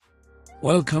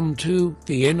Welcome to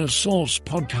the Inner Source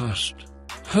podcast,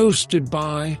 hosted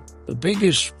by the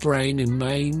biggest brain in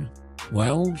Maine.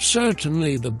 Well,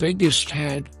 certainly the biggest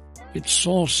head. It's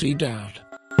Saucy Dad.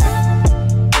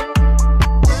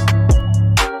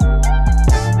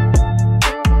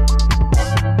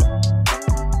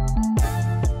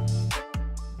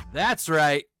 That's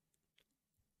right.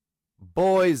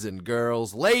 Boys and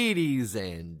girls, ladies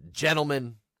and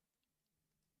gentlemen,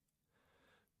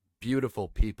 beautiful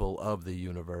people of the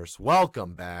universe,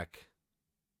 welcome back.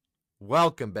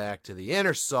 Welcome back to the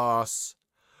Inner Sauce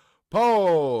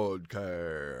podcast.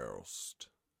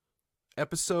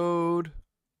 Episode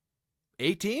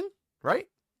 18, right?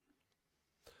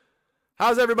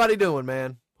 How's everybody doing,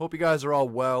 man? Hope you guys are all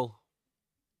well.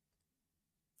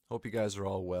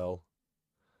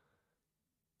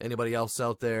 Anybody else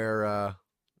out there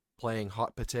playing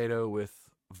hot potato with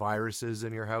viruses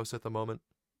in your house at the moment?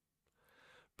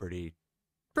 Pretty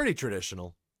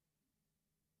traditional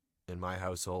in my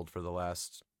household for the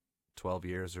last 12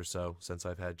 years or so since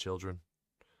I've had children.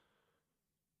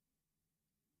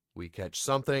 We catch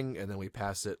something and then we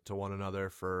pass it to one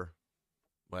another for,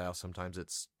 well, sometimes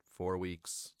it's 4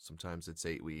 weeks, sometimes it's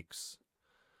 8 weeks.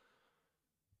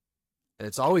 And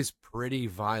it's always pretty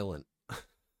violent.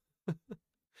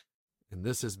 And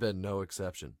this has been no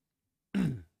exception.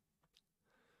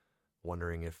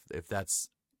 Wondering if that's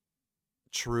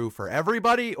true for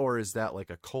everybody, or is that like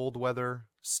a cold weather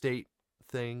state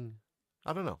thing?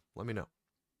 I don't know. Let me know.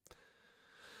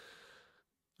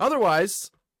 Otherwise,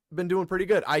 been doing pretty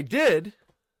good. I did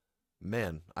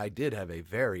have a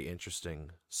very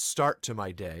interesting start to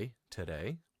my day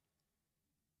today.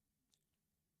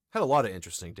 Had a lot of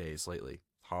interesting days lately.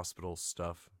 Hospital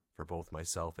stuff for both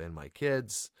myself and my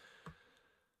kids.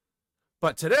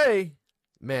 But today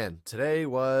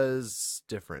was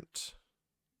different.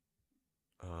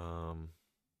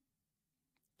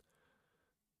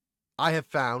 I have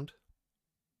found,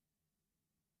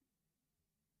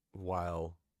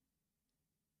 while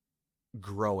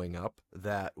growing up,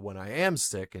 that when I am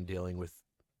sick and dealing with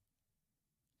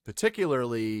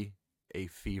particularly a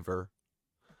fever,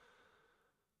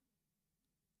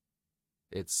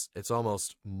 it's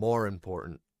almost more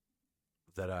important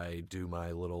that I do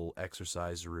my little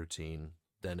exercise routine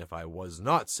than if I was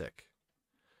not sick.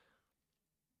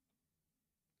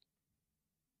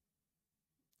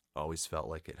 Always felt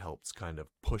like it helps kind of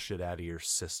push it out of your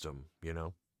system, you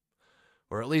know?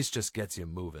 Or at least just gets you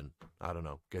moving. I don't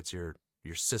know, gets your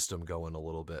system going a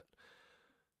little bit.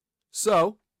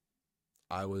 So,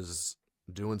 I was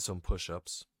doing some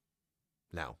push-ups.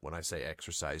 Now, when I say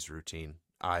exercise routine,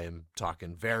 I am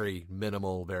talking very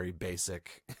minimal, very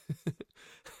basic.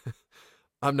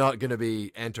 I'm not going to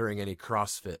be entering any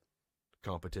CrossFit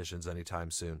competitions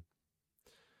anytime soon.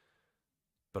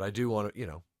 But I do want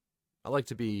to, I like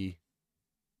to be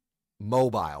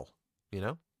mobile,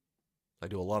 I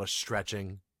do a lot of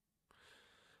stretching.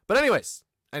 But anyways,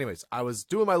 I was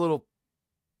doing my little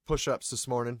push-ups this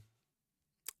morning,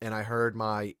 and I heard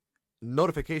my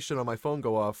notification on my phone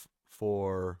go off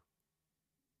for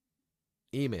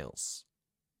emails.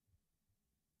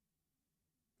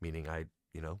 Meaning I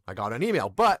got an email,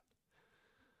 but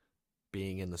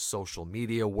being in the social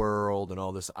media world and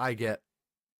all this, I get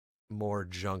more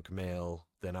junk mail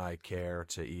than I care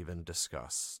to even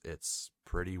discuss. It's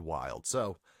pretty wild.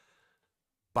 So,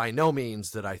 by no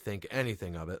means did I think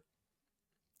anything of it.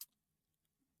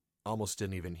 Almost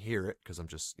didn't even hear it because I'm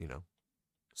just,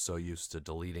 so used to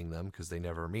deleting them because they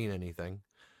never mean anything.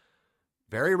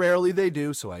 Very rarely they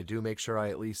do, so I do make sure I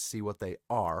at least see what they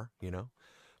are,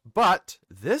 But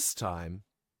this time,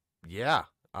 yeah,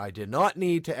 I did not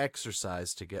need to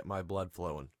exercise to get my blood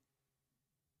flowing.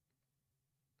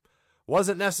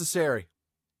 Wasn't necessary.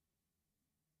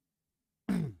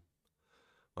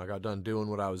 I got done doing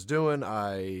what I was doing.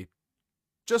 I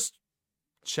just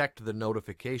checked the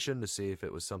notification to see if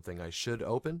it was something I should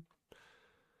open.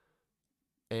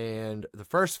 And the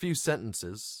first few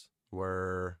sentences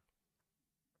were,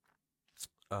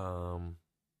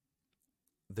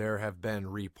 there have been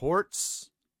reports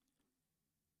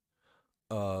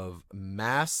of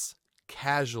mass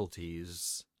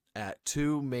casualties at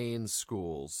 2 Maine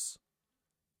schools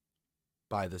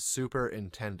by the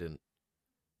superintendent, ...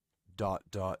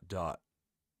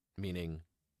 Meaning,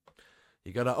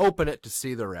 you got to open it to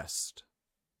see the rest.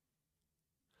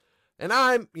 And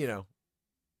I know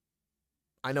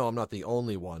I'm not the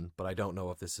only one, but I don't know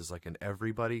if this is like an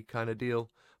everybody kind of deal.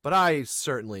 But I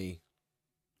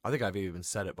think I've even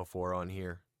said it before on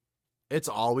here. It's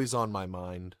always on my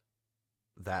mind,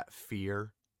 that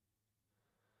fear.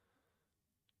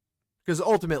 Because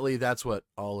ultimately, that's what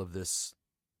all of this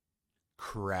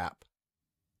crap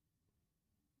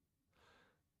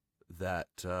that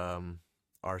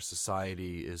our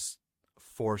society is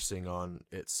forcing on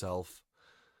itself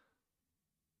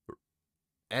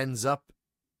ends up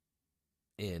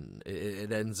in.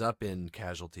 It ends up in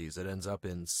casualties. It ends up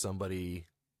in somebody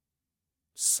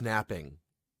snapping.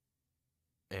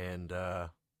 And,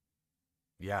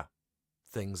 yeah,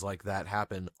 things like that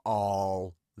happen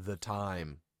all the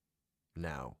time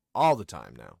now. All the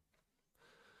time now.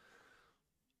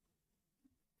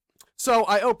 So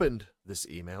I opened this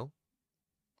email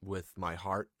with my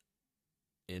heart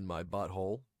in my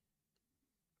butthole.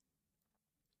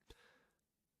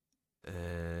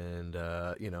 And,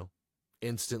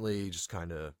 instantly just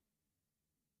kind of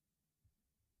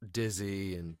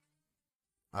dizzy and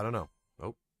I don't know.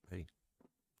 Oh, hey.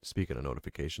 Speaking of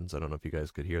notifications, I don't know if you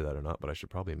guys could hear that or not, but I should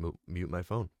probably mute my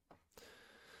phone.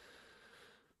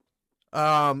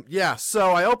 Yeah,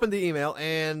 so I opened the email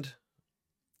and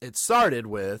it started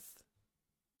with,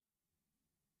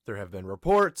 there have been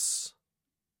reports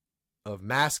of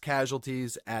mass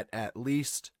casualties at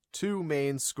least 2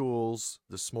 main schools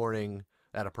this morning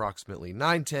at approximately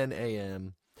 9:10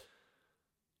 a.m.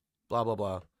 Blah, blah,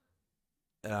 blah.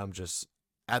 And I'm just,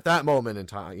 at that moment in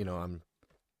time,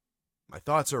 my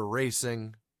thoughts are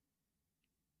racing.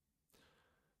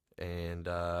 And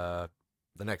the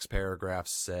next paragraph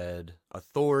said,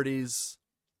 authorities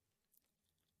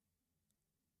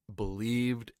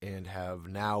believed and have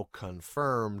now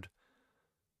confirmed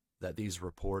that these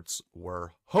reports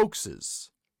were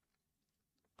hoaxes.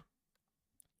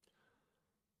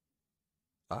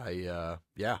 I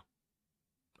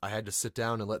had to sit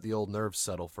down and let the old nerves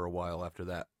settle for a while after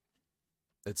that.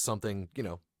 It's something,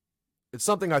 it's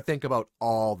something I think about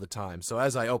all the time. So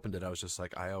as I opened it, I was just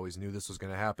like, I always knew this was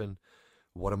going to happen.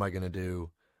 What am I going to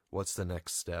do? What's the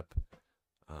next step?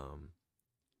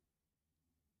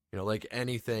 Like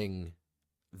anything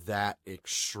that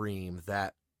extreme,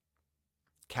 that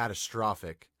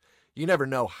catastrophic, you never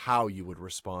know how you would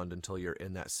respond until you're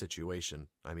in that situation.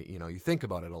 I mean, you think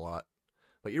about it a lot,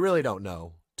 but you really don't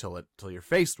know till you're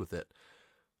faced with it.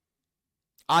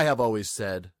 I have always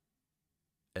said,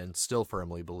 and still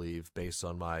firmly believe, based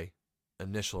on my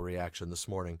initial reaction this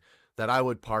morning, that I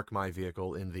would park my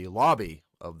vehicle in the lobby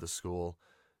of the school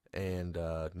and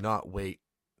not wait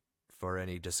for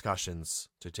any discussions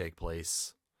to take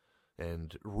place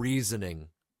and reasoning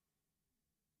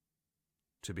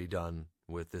to be done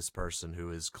with this person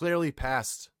who is clearly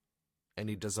past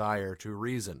any desire to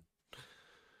reason.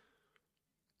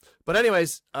 But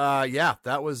anyways, yeah,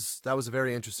 that was a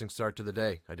very interesting start to the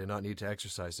day. I did not need to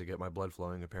exercise to get my blood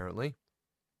flowing, apparently.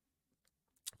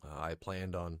 I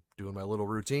planned on doing my little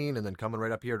routine and then coming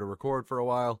right up here to record for a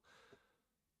while.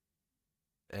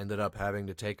 Ended up having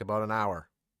to take about an hour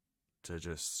to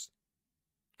just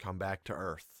come back to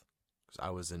earth, because I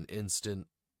was in instant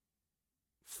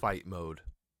fight mode.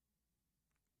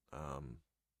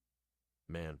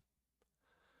 Man.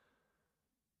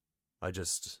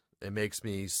 It makes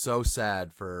me so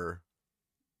sad for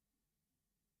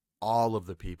all of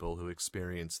the people who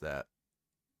experienced that.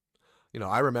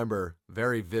 I remember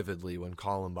very vividly when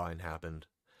Columbine happened,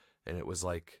 and it was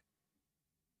like,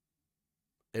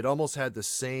 it almost had the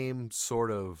same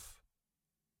sort of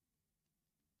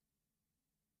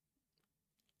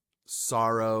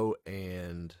sorrow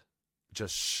and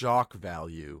just shock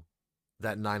value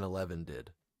that 9/11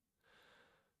 did.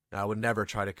 Now, I would never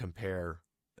try to compare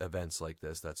events like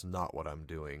this. That's not what I'm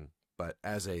doing. But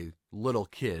as a little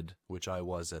kid, which I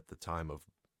was at the time of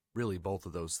really both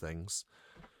of those things,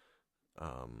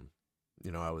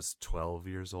 I was 12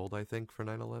 years old, I think, for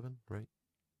 9/11, right?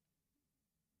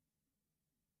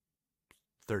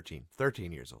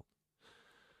 13 years old.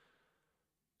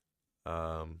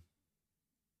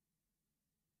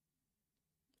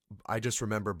 I just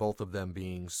remember both of them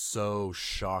being so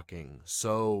shocking.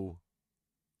 So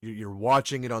you're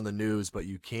watching it on the news, but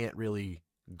you can't really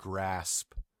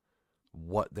grasp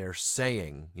what they're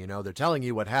saying. They're telling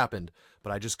you what happened,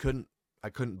 but I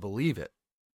couldn't believe it.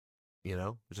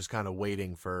 Just kind of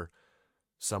waiting for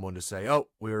someone to say, oh,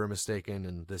 we were mistaken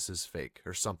and this is fake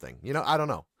or something. I don't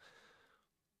know.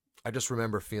 I just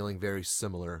remember feeling very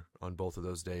similar on both of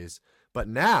those days. But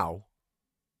now,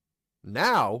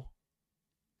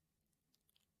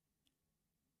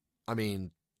 I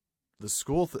mean, the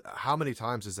school, how many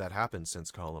times has that happened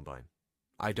since Columbine?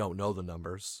 I don't know the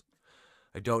numbers.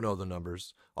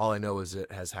 All I know is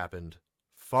it has happened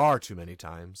far too many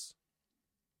times.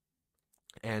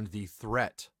 And the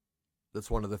threat,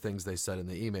 that's one of the things they said in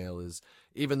the email, is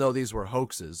even though these were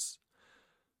hoaxes,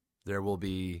 there will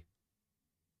be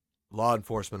law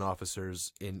enforcement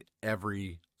officers in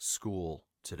every school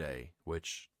today,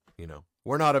 which,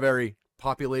 we're not a very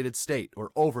populated state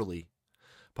or overly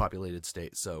populated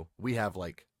state. So we have,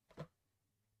 like,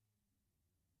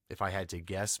 if I had to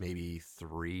guess, maybe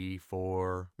 3,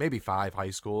 4, maybe 5 high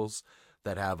schools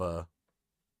that have an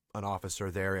officer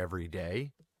there every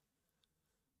day.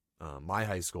 My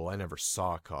high school, I never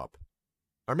saw a cop.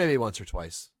 Or maybe once or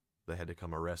twice they had to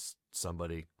come arrest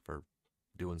somebody for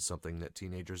doing something that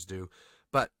teenagers do.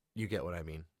 But you get what I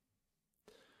mean.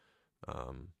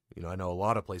 I know a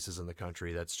lot of places in the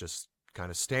country that's just kind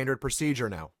of standard procedure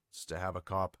now. It's to have a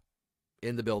cop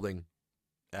in the building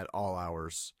at all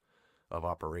hours of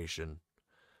operation,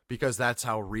 because that's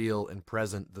how real and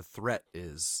present the threat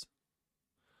is,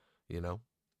 and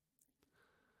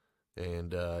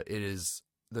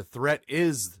the threat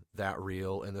is that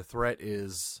real, and the threat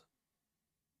is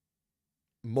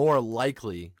more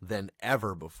likely than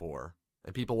ever before.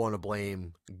 And people want to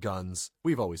blame guns.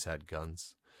 We've always had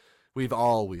guns. We've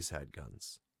always had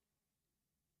guns.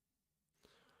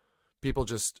 People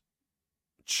just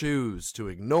choose to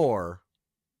ignore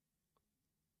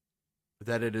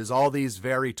that it is all these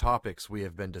very topics we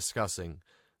have been discussing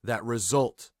that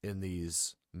result in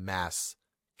these mass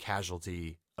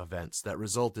casualty events, that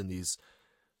result in these...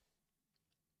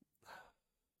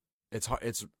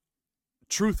 It's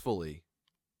truthfully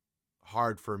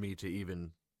hard for me to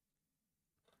even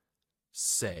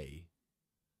say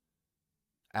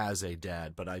as a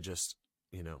dad, but I just,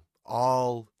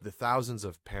 all the thousands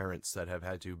of parents that have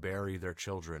had to bury their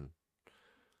children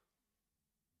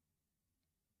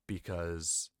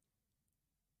because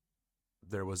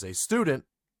there was a student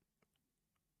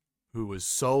who was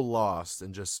so lost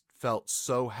and just felt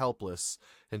so helpless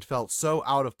and felt so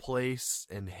out of place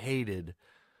and hated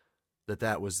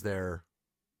that was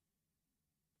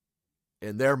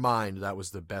in their mind, that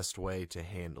was the best way to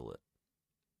handle it.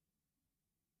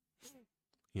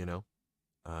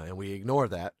 And we ignore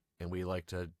that, and we like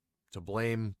to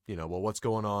blame, well, what's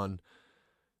going on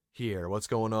here? What's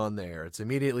going on there? It's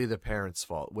immediately the parents'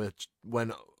 fault, which,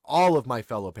 when all of my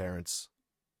fellow parents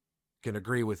can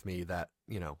agree with me that,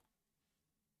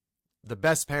 the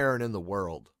best parent in the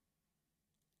world,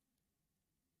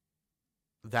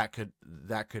 that could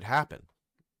happen.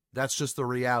 That's just the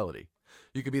reality.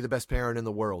 You could be the best parent in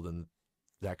the world, and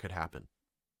that could happen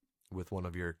with one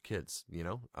of your kids,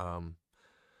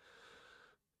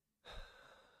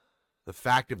 The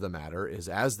fact of the matter is,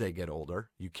 as they get older,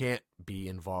 you can't be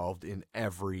involved in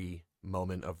every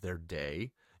moment of their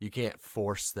day. You can't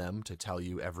force them to tell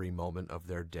you every moment of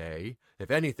their day. If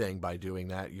anything, by doing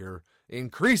that, you're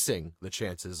increasing the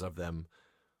chances of them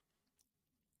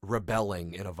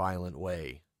rebelling in a violent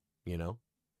way, You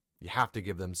have to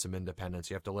give them some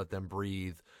independence. You have to let them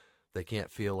breathe. They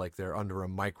can't feel like they're under a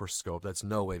microscope. That's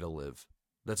no way to live.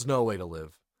 That's no way to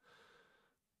live.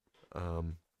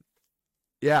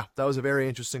 Yeah, that was a very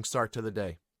interesting start to the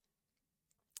day.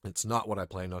 It's not what I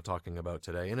planned on talking about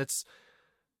today, and it's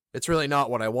really not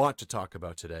what I want to talk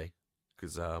about today,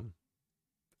 because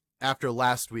after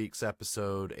last week's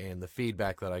episode and the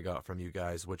feedback that I got from you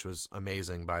guys, which was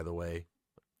amazing, by the way,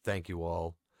 thank you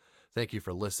all. Thank you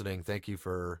for listening. Thank you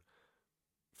for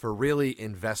really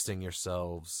investing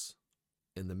yourselves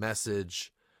in the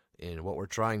message, in what we're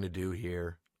trying to do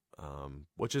here,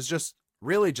 which is just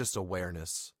really just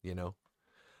awareness,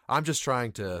 I'm just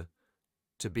trying to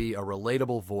be a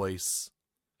relatable voice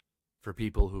for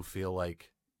people who feel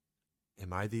like,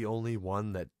 am I the only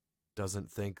one that doesn't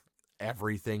think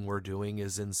everything we're doing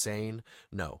is insane?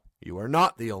 No, you are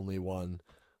not the only one.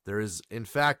 There is, in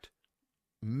fact,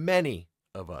 many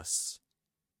of us.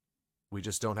 We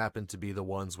just don't happen to be the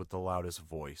ones with the loudest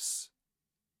voice.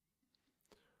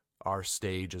 Our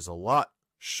stage is a lot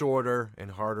shorter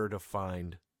and harder to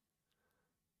find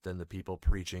than the people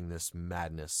preaching this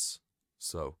madness.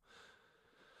 So,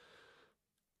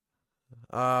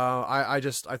 I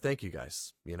thank you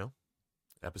guys,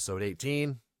 episode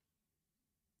 18.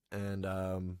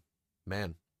 And,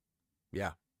 man,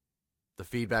 yeah, the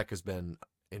feedback has been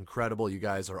incredible. You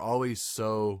guys are always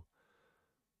so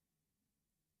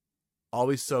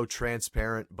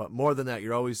transparent, but more than that,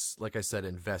 you're always, like I said,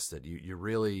 invested. You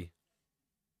really,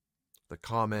 the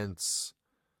comments,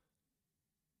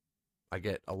 I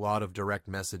get a lot of direct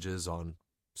messages on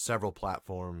several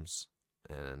platforms,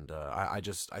 and I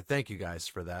thank you guys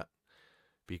for that,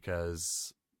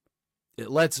 because it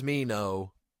lets me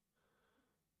know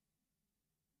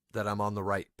that I'm on the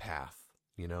right path,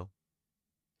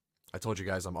 I told you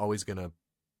guys I'm always gonna,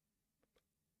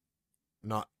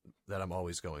 not that I'm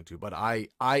always going to, but I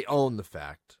own the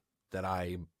fact that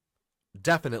I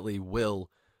definitely will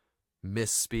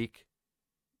misspeak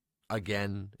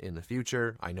again in the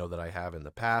future. I know that I have in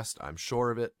the past. I'm sure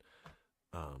of it.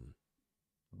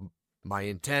 My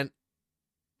intent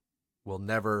will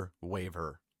never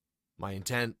waver. My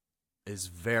intent is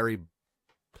very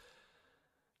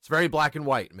black and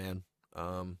white, man.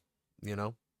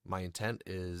 My intent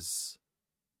is,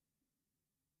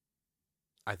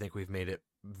 I think we've made it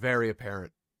very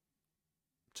apparent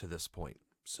to this point.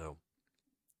 So,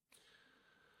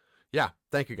 yeah,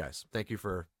 thank you guys. Thank you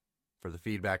for the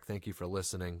feedback. Thank you for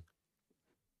listening.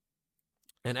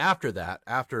 And after that,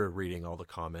 after reading all the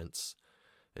comments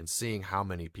and seeing how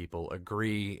many people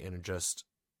agree and just,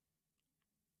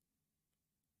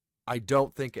 I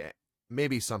don't think,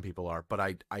 maybe some people are, but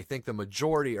I think the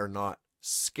majority are not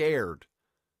scared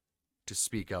to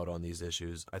speak out on these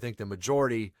issues. I think the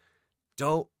majority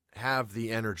don't have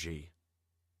the energy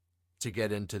to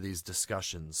get into these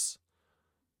discussions.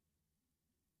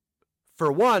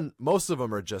 For one, most of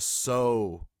them are just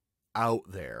so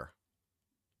out there.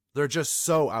 They're just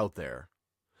so out there.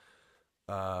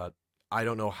 I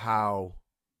don't know how.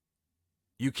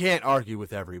 You can't argue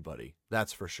with everybody,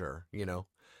 that's for sure,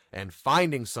 And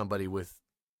finding somebody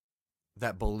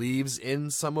that believes in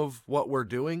some of what we're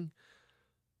doing,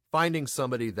 finding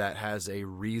somebody that has a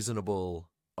reasonable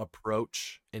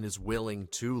approach and is willing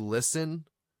to listen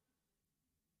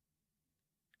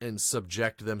and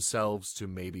subject themselves to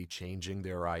maybe changing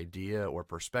their idea or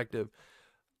perspective,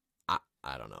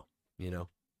 I don't know,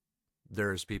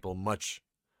 There's people much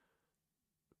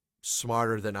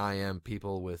smarter than I am,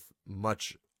 people with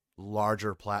much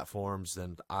larger platforms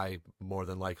than I more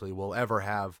than likely will ever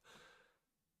have,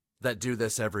 that do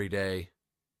this every day,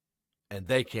 and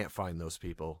they can't find those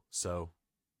people. So,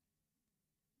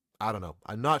 I don't know.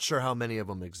 I'm not sure how many of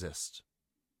them exist.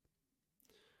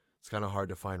 It's kind of hard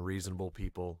to find reasonable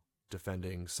people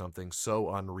defending something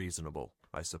so unreasonable,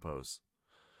 I suppose.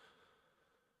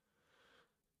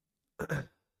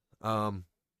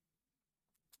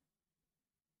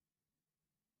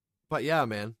 But yeah,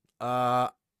 man. I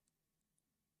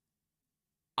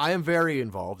am very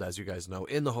involved, as you guys know,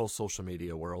 in the whole social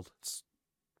media world. It's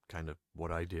kind of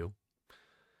what I do.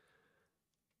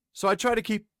 So I try to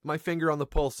keep my finger on the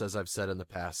pulse, as I've said in the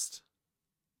past.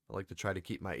 I like to try to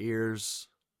keep my ears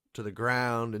to the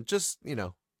ground and just,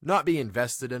 not be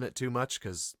invested in it too much,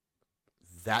 because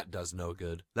that does no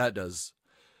good.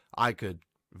 I could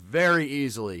very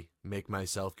easily make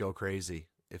myself go crazy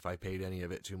if I paid any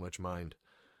of it too much mind.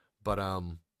 But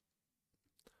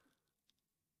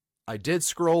I did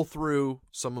scroll through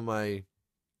some of my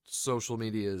social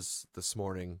medias this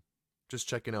morning, just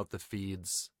checking out the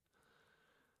feeds.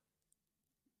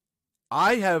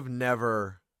 I have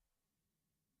never,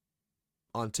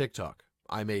 on TikTok,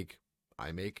 I make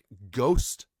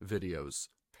ghost videos,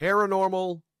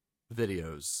 paranormal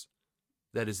videos.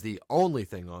 That is the only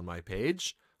thing on my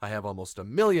page. I have almost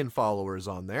 1 million followers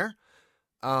on there.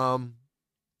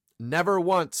 Never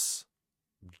once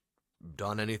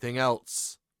done anything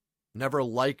else. Never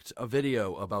liked a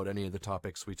video about any of the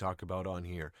topics we talk about on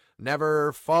here.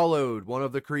 Never followed one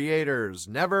of the creators.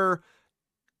 Never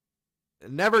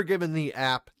given the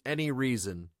app any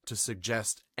reason to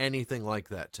suggest anything like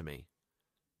that to me.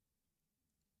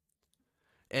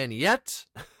 And yet,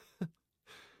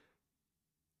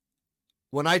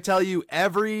 when I tell you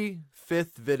every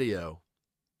fourth,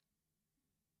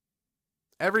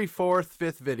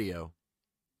 fifth video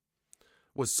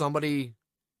was somebody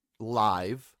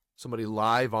live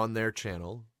on their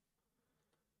channel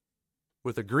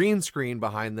with a green screen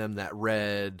behind them that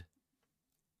read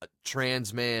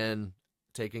trans man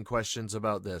taking questions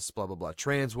about this, blah, blah, blah.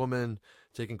 Trans woman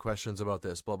taking questions about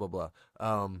this, blah, blah,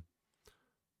 blah.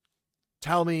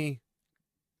 Tell me,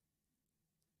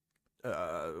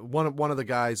 one of the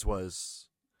guys was,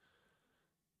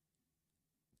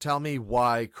 tell me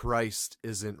why Christ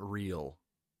isn't real.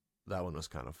 That one was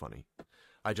kind of funny.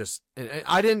 I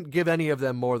didn't give any of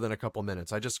them more than a couple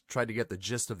minutes. I just tried to get the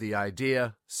gist of the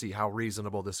idea, see how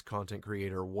reasonable this content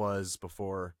creator was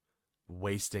before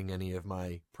wasting any of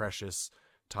my precious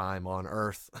time on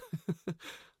Earth.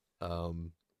 But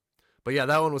yeah,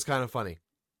 that one was kind of funny.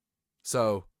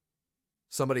 So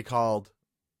somebody called,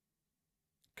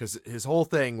 because his whole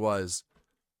thing was,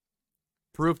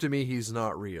 prove to me he's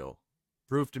not real.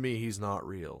 Prove to me he's not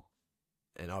real.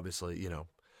 And obviously,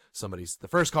 the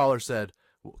first caller said,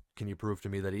 well, can you prove to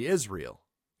me that he is real?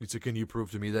 He said, can you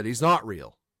prove to me that he's not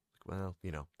real? Well,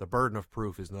 the burden of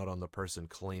proof is not on the person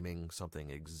claiming something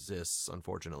exists,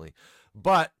 unfortunately.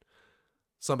 But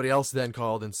somebody else then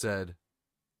called and said,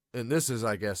 and this is,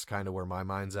 I guess, kind of where my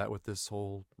mind's at with this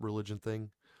whole religion thing.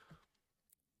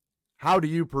 How do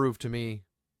you prove to me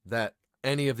that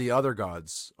any of the other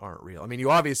gods aren't real? I mean, you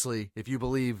obviously, if you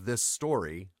believe this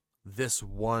story, this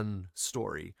one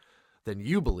story, then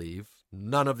you believe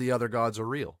none of the other gods are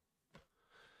real.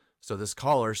 So this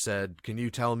caller said, can you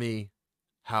tell me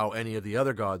how any of the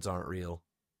other gods aren't real?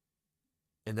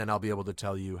 And then I'll be able to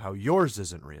tell you how yours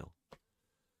isn't real.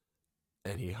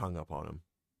 And he hung up on him.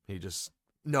 He just,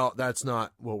 no, that's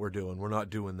not what we're doing. We're not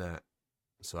doing that.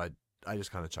 So I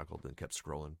just kind of chuckled and kept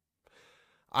scrolling.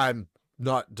 I'm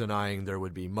not denying there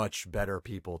would be much better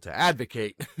people to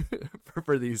advocate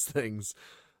for these things.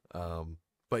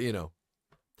 But, you know.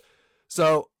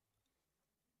 So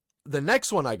the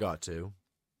next one I got to,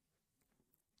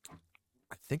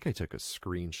 I think I took a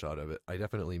screenshot of it. I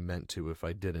definitely meant to if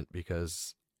I didn't,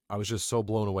 because I was just so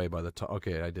blown away by the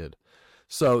okay, I did.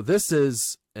 So this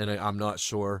is, and I'm not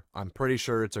sure, I'm pretty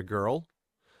sure it's a girl,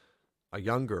 a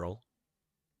young girl,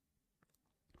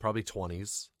 probably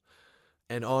 20s.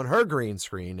 And on her green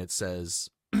screen, it says,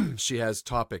 she has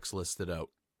topics listed out.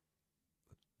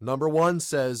 Number 1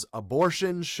 says,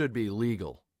 abortion should be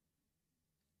legal.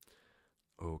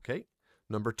 Okay.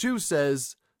 Number 2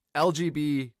 says,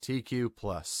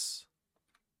 LGBTQ+.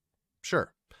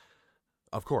 Sure.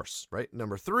 Of course, right?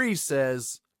 Number 3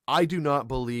 says, I do not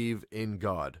believe in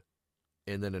God.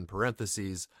 And then in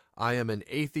parentheses, I am an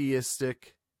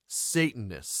atheistic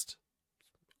Satanist.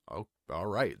 Oh, all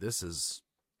right. This is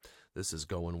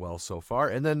going well so far.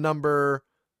 And then number,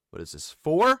 what is this,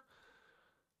 4?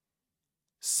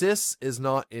 Cis is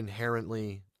not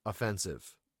inherently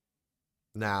offensive.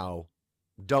 Now,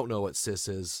 don't know what cis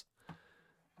is.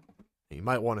 You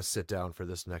might want to sit down for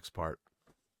this next part.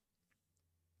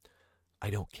 I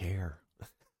don't care.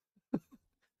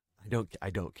 I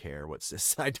don't care what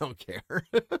cis. I don't care.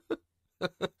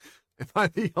 If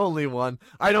I'm the only one,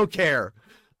 I don't care.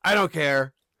 I don't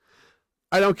care.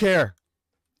 I don't care.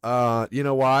 You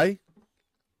know why?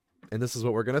 And this is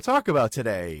what we're going to talk about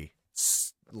today,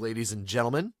 ladies and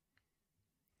gentlemen,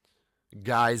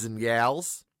 guys and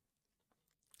gals.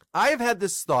 I have had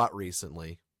this thought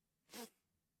recently.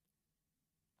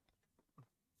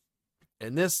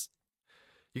 And this,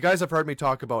 you guys have heard me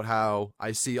talk about how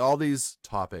I see all these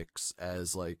topics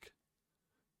as like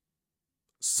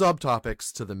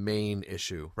subtopics to the main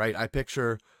issue, right? I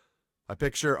picture a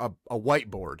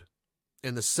whiteboard.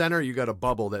 In the center, you got a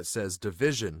bubble that says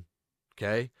division,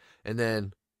 okay? And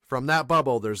then from that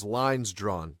bubble, there's lines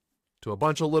drawn to a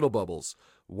bunch of little bubbles.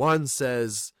 One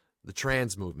says the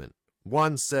trans movement.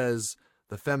 One says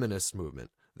the feminist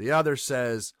movement. The other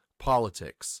says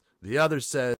politics. The other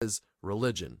says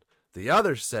religion. The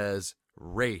other says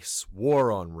race,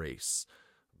 war on race.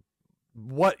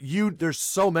 There's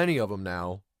so many of them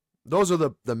now. Those are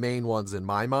the main ones in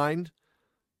my mind,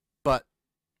 but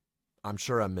I'm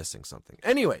sure I'm missing something.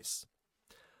 Anyways,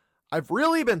 I've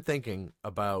really been thinking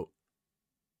about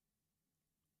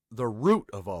the root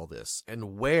of all this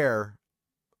and where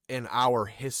in our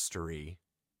history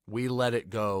we let it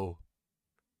go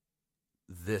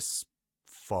this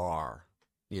far,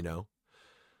 you know?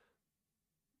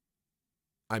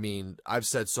 I mean, I've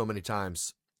said so many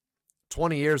times,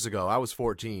 20 years ago, I was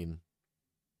 14.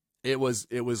 It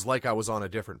was like I was on a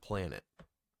different planet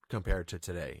compared to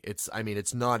today.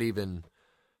 It's not even,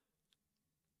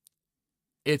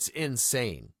 it's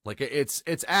insane. Like it's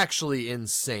actually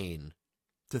insane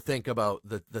to think about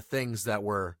the things that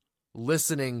we're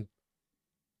listening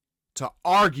to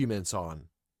arguments on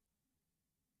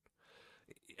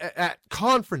at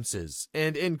conferences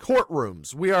and in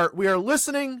courtrooms. We are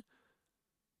listening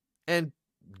and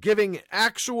giving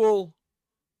actual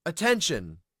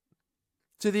attention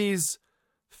to these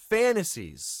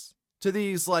fantasies, to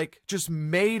these like just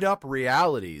made up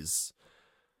realities.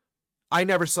 I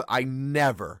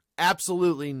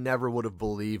absolutely never would have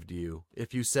believed you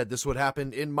if you said this would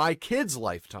happen in my kid's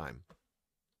lifetime.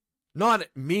 Not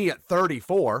me at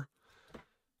 34.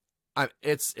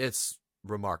 It's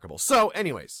remarkable. So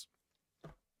anyways,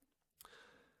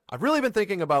 I've really been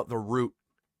thinking about the root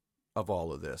of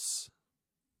all of this.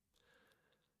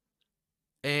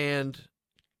 And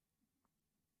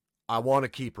I want to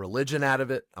keep religion out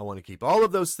of it. I want to keep all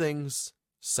of those things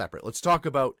separate. Let's talk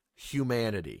about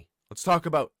humanity. Let's talk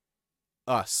about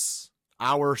us,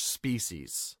 our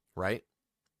species, right?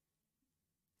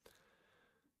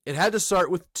 It had to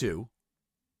start with 2,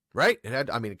 right?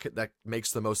 That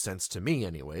makes the most sense to me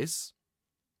anyways.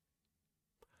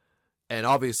 And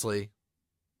obviously,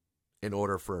 in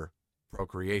order for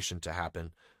procreation to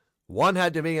happen, one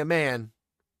had to be a man,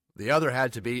 the other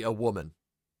had to be a woman.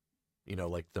 You know,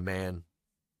 like the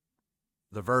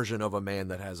version of a man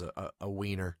that has a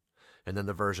wiener, and then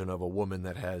the version of a woman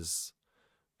that has,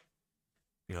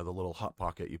 you know, the little hot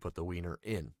pocket you put the wiener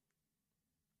in.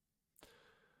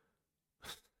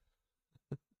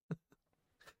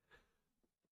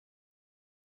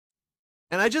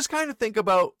 And I just kind of think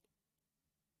about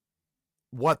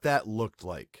what that looked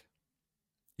like.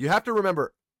 You have to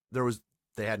remember,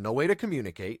 they had no way to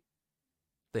communicate.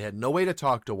 They had no way to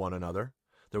talk to one another.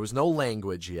 There was no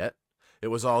language yet. It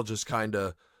was all just kind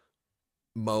of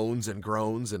moans and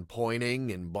groans and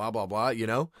pointing and blah, blah, blah, you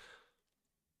know?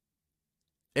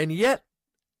 And yet,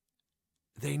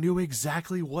 they knew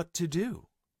exactly what to do.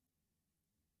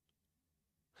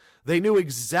 They knew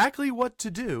exactly what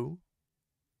to do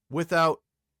without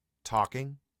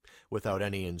talking, without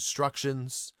any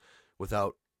instructions,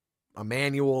 without a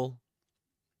manual.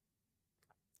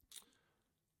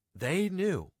 They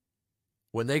knew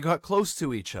when they got close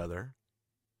to each other,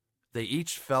 they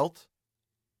each felt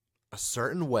a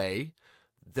certain way.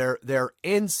 Their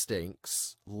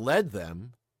instincts led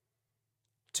them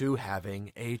to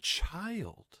having a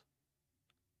child.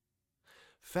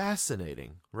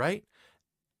 Fascinating, right?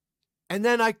 And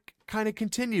then I kind of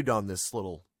continued on this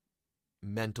little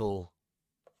mental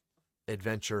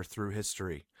adventure through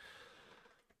history.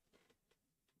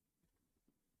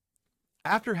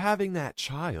 After having that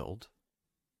child,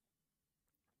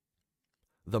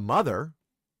 the mother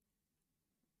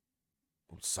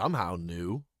somehow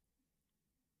knew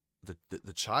that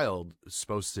the child is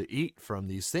supposed to eat from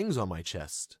these things on my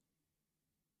chest.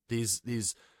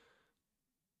 These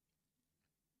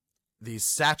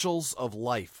satchels of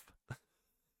life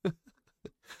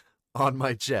on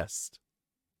my chest.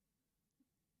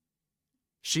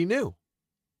 She knew.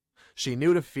 She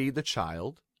knew to feed the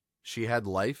child. She had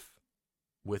life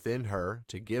within her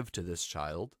to give to this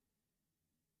child.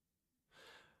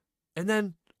 And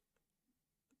then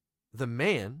the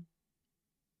man,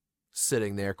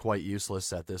 sitting there quite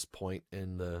useless at this point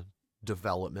in the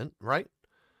development, right?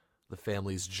 The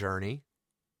family's journey.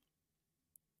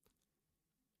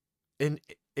 And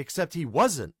except he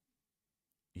wasn't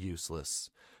useless,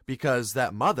 because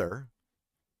that mother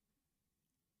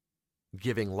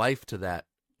giving life to that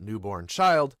newborn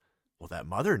child, well, that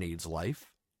mother needs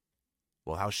life.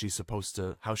 Well, how's she supposed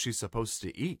to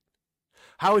eat?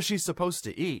 How is she supposed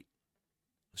to eat?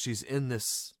 She's in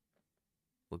this,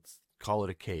 let's call it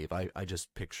a cave. I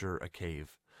just picture a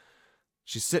cave.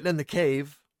 She's sitting in the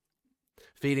cave,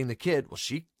 feeding the kid. Well,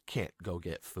 she can't go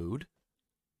get food.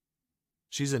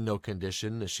 She's in no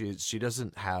condition. She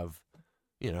doesn't have,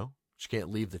 she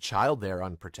can't leave the child there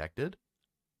unprotected.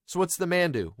 So what's the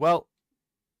man do? Well,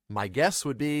 my guess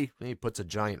would be he puts a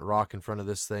giant rock in front of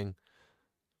this thing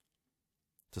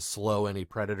to slow any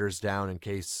predators down in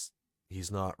case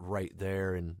he's not right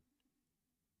there and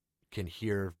can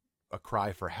hear a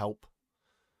cry for help.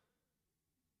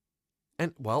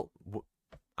 And, well,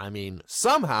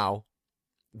 somehow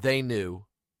they knew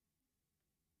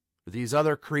these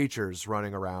other creatures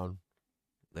running around,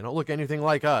 they don't look anything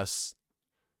like us,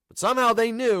 but somehow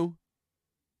they knew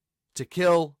to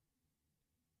kill,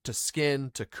 to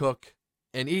skin, to cook,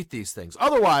 and eat these things.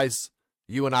 Otherwise,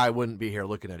 you and I wouldn't be here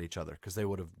looking at each other because they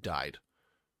would have died.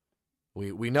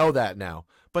 We know that now.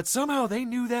 But somehow they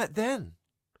knew that then.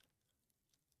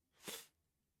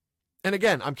 And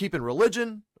again, I'm keeping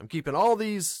religion, I'm keeping all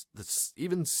these,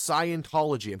 even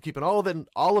Scientology, I'm keeping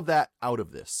all of that out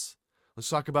of this. Let's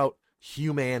talk about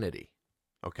humanity,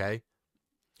 okay?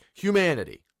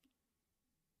 Humanity.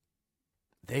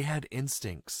 They had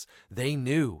instincts. They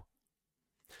knew.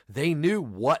 They knew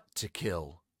what to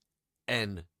kill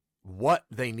and what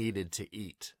they needed to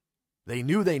eat. They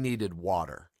knew they needed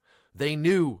water. They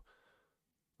knew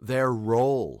their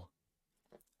role.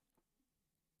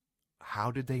 How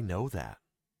did they know that?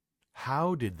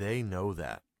 How did they know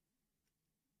that?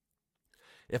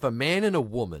 If a man and a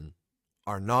woman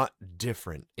are not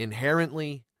different,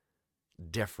 inherently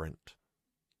different,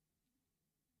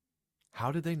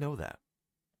 how did they know that?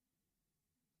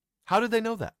 How did they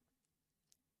know that?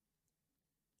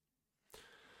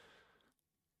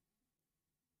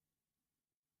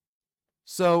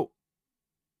 So,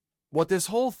 what this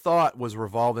whole thought was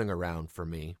revolving around for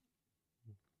me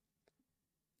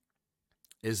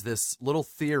is this little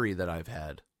theory that I've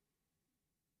had.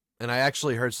 And I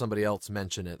actually heard somebody else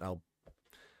mention it. I'll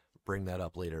bring that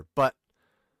up later. But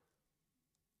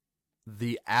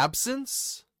the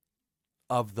absence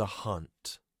of the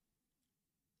hunt.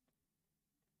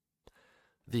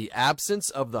 The absence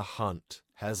of the hunt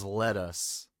has led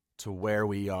us to where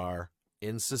we are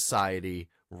in society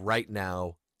right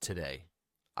now, today.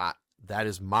 That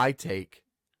is my take.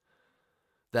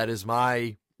 That is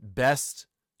my best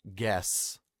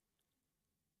guess.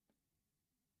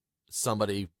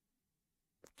 Somebody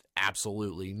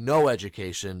absolutely no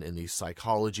education in the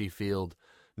psychology field.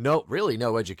 No, really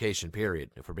no education,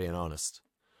 period, if we're being honest.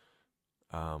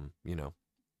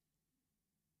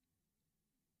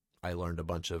 I learned a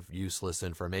bunch of useless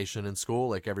information in school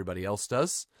like everybody else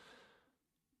does.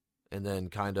 And then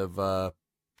kind of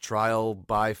trial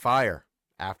by fire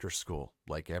after school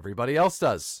like everybody else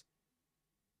does,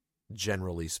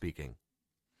 generally speaking.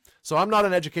 So I'm not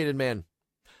an educated man.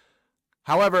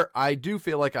 However, I do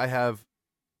feel like I have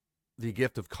the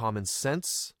gift of common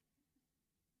sense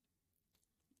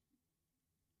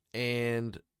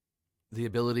and the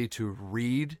ability to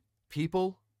read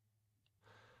people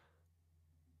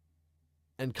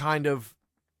and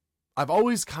I've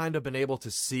always kind of been able to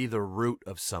see the root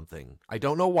of something. I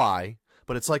don't know why,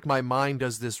 but it's like my mind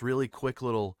does this really quick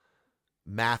little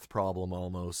math problem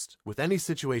almost with any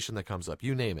situation that comes up.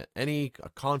 You name it. A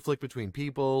conflict between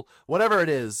people, whatever it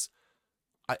is.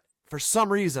 For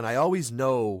some reason, I always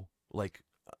know, like,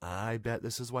 I bet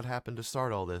this is what happened to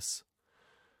start all this.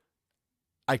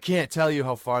 I can't tell you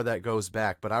how far that goes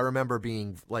back, but I remember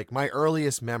being, like, my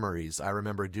earliest memories, I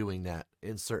remember doing that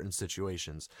in certain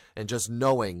situations and just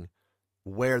knowing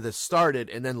where this started,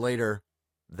 and then later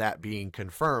that being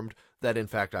confirmed that, in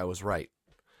fact, I was right.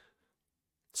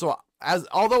 So,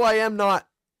 although I am not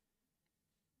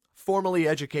formally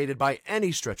educated by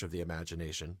any stretch of the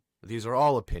imagination, these are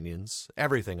all opinions.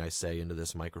 Everything I say into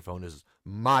this microphone is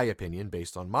my opinion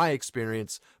based on my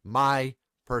experience, my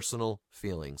personal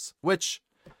feelings, which,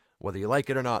 whether you like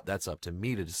it or not, that's up to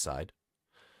me to decide.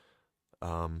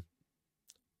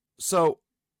 So,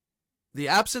 the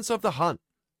absence of the hunt.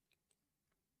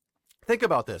 Think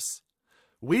about this.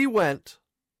 We went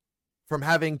from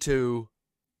having to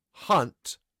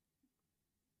hunt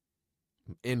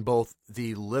in both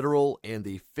the literal and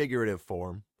the figurative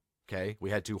form. Okay, we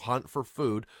had to hunt for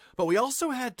food, but we also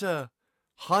had to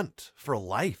hunt for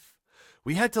life.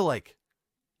 We had to,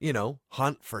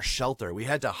 hunt for shelter. We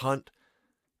had to hunt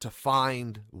to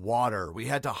find water. We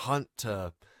had to hunt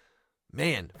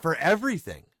for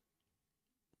everything.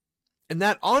 And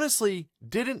that honestly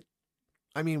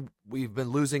we've been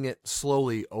losing it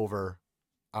slowly over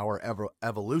our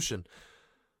evolution.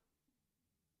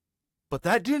 But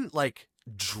that didn't,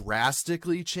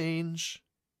 drastically change,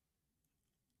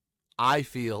 I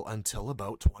feel, until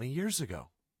about 20 years ago.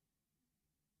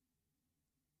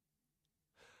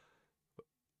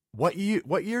 What year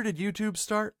did YouTube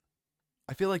start?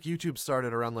 I feel like YouTube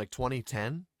started around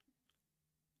 2010.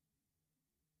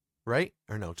 Right?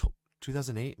 Or no,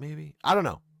 2008 maybe? I don't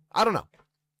know.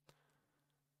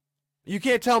 You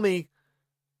can't tell me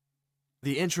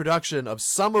the introduction of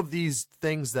some of these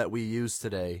things that we use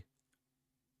today.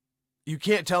 You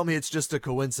can't tell me it's just a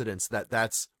coincidence that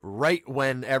that's right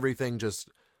when everything just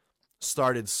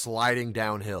started sliding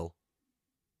downhill.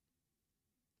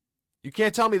 You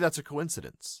can't tell me that's a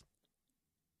coincidence.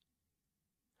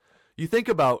 You think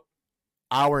about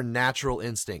our natural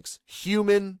instincts,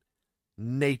 human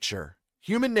nature,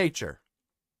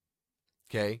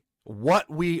 okay? What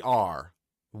we are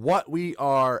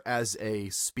as a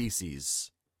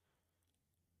species.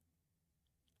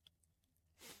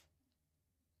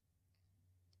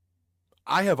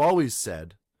 I have always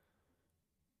said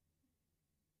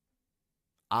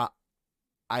I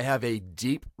have a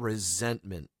deep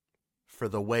resentment for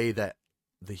the way that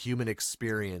the human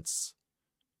experience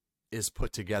is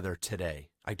put together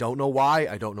today. I don't know why,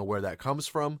 I don't know where that comes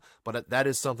from, but that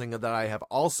is something that I have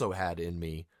also had in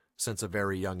me since a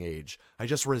very young age. I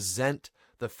just resent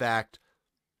the fact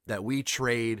that we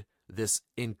trade this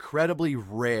incredibly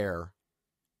rare,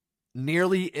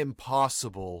 nearly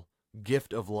impossible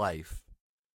gift of life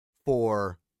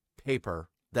for paper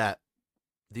that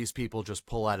these people just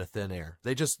pull out of thin air.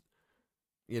 They just,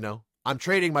 I'm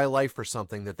trading my life for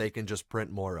something that they can just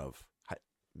print more of.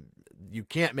 You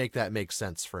can't make that make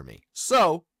sense for me.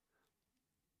 So,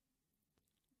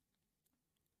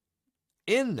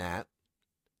 in that,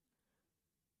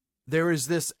 there is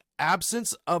this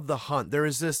absence of the hunt. There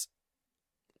is this,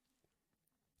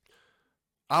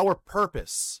 our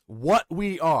purpose, what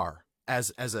we are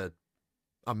as a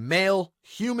male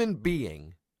human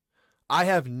being. I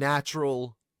have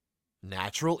natural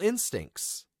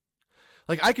instincts.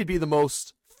 I could be the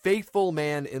most faithful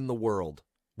man in the world,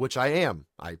 which I am,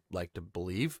 I like to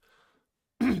believe.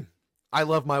 I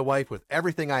love my wife with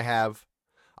everything I have.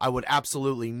 I would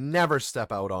absolutely never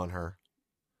step out on her.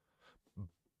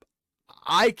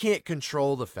 I can't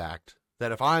control the fact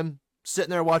that if I'm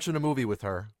sitting there watching a movie with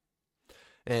her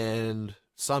and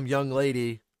some young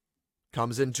lady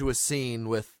comes into a scene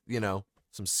with,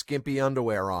 some skimpy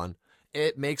underwear on,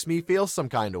 it makes me feel some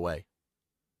kind of way.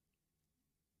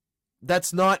 That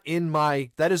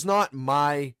is not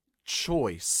my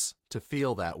choice to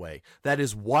feel that way. That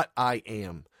is what I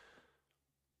am.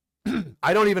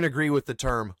 I don't even agree with the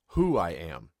term who I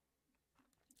am,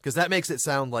 because that makes it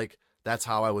sound like that's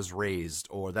how I was raised,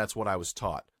 or that's what I was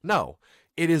taught. No,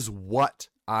 it is what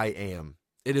I am.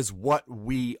 It is what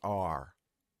we are.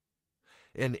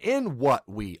 And in what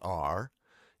we are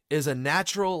is a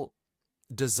natural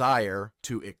desire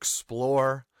to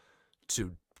explore,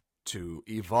 to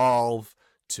evolve,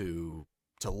 to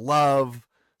love,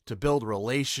 to build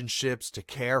relationships, to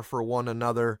care for one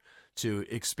another, to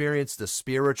experience the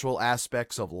spiritual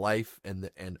aspects of life and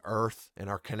Earth and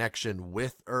our connection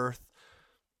with Earth,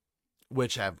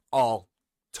 which have all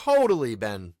totally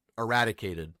been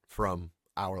eradicated from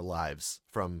our lives,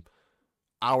 from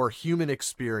our human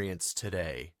experience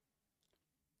today.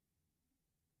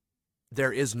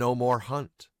 There is no more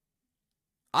hunt.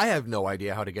 I have no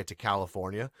idea how to get to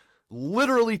California.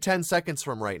 Literally 10 seconds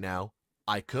from right now,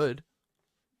 I could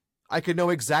know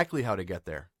exactly how to get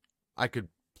there. I could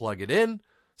plug it in,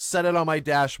 set it on my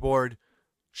dashboard,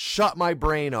 shut my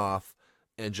brain off,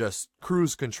 and just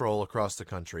cruise control across the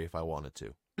country if I wanted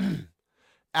to.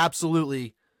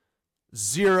 Absolutely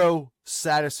zero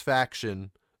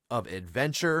satisfaction of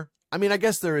adventure. I mean, I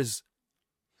guess there's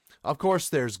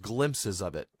glimpses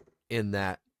of it in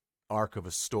that arc of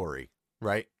a story,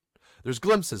 right? There's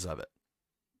glimpses of it.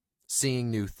 Seeing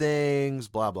new things,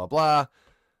 blah, blah, blah.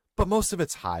 But most of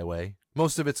it's highway.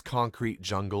 Most of it's concrete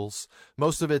jungles.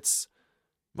 Most of it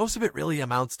really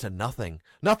amounts to nothing.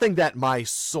 Nothing that my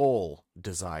soul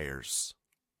desires.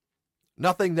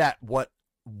 Nothing that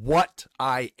what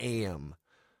I am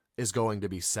is going to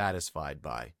be satisfied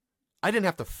by. I didn't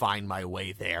have to find my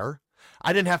way there.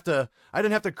 I didn't have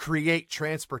to create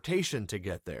transportation to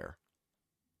get there.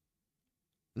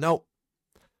 Nope.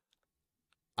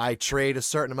 I trade a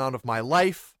certain amount of my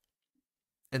life,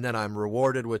 and then I'm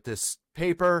rewarded with this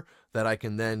paper that I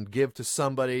can then give to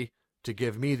somebody to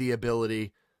give me the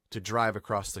ability to drive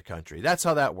across the country. That's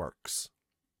how that works.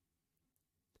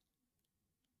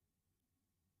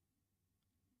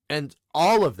 And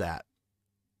all of that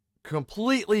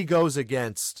completely goes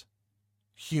against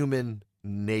human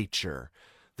nature.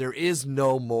 There is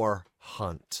no more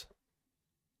hunt.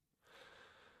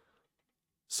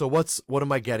 So what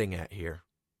am I getting at here?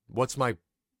 What's my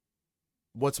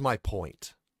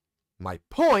point? My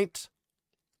point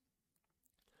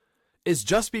is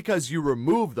just because you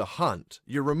remove the hunt,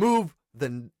 you remove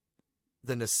the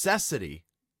necessity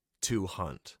to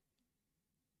hunt.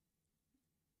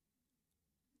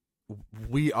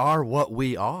 We are what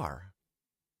we are.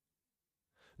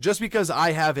 Just because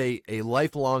I have a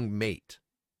lifelong mate,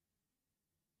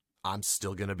 I'm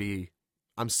still going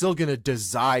to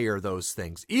desire those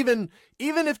things. Even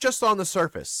if just on the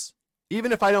surface,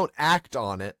 even if I don't act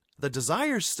on it, the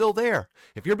desire's still there.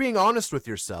 If you're being honest with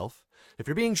yourself, if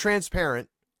you're being transparent,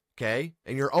 okay,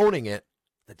 and you're owning it,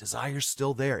 the desire's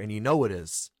still there, and you know it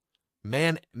is.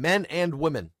 Men and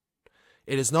women.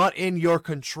 It is not in your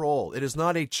control. It is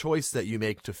not a choice that you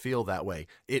make to feel that way.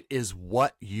 It is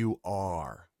what you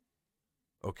are.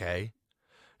 Okay?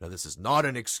 Now, this is not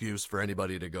an excuse for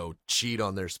anybody to go cheat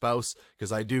on their spouse,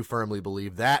 because I do firmly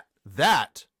believe that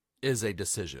is a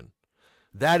decision.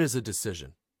 That is a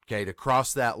decision. Okay? To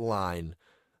cross that line,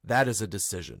 that is a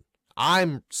decision.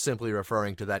 I'm simply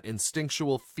referring to that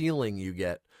instinctual feeling you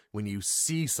get when you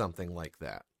see something like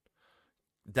that.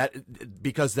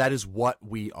 Because that is what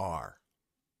we are.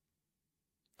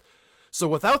 So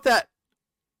without that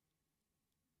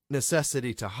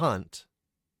necessity to hunt,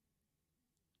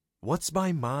 what's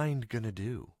my mind gonna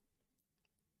do?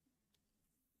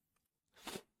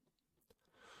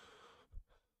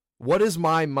 What is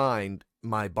my mind,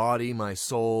 my body, my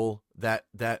soul, that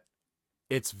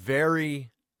its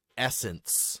very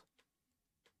essence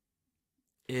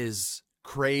is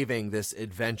craving this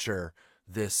adventure,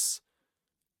 this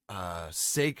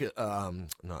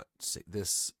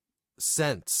this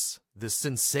sense, this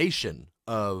sensation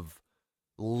of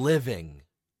living?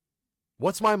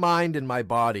 What's my mind and my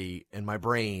body and my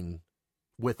brain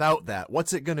without that?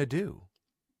 What's it going to do?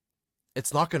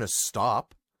 It's not going to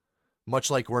stop, much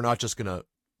like we're not just going to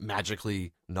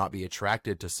magically not be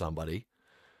attracted to somebody.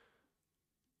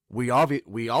 We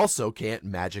also can't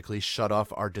magically shut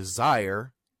off our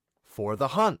desire for the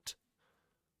hunt.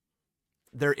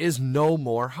 There is no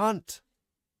more hunt.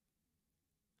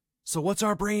 So what's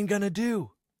our brain going to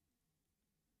do?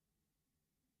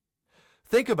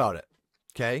 Think about it,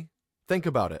 okay? Think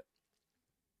about it.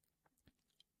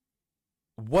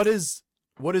 What is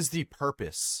the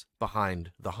purpose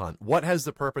behind the hunt? What has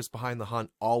the purpose behind the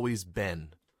hunt always been?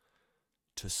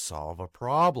 To solve a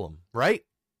problem, right?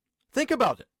 Think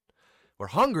about it. We're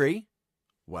hungry.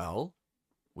 Well,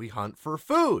 we hunt for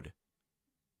food.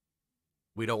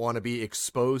 We don't want to be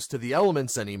exposed to the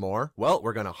elements anymore. Well,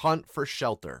 we're going to hunt for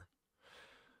shelter.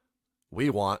 We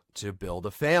want to build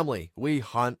a family. We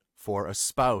hunt for a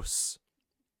spouse.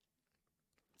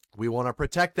 We want to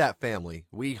protect that family.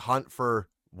 We hunt for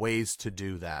ways to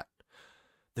do that.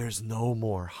 There's no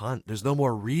more hunt. There's no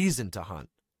more reason to hunt.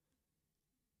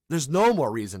 There's no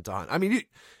more reason to hunt. I mean,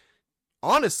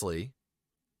 honestly,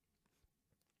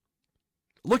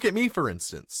 look at me, for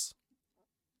instance.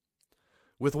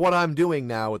 With what I'm doing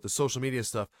now with the social media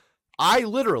stuff, I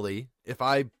literally, if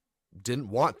I didn't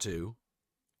want to,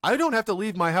 I don't have to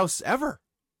leave my house ever.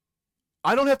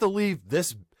 I don't have to leave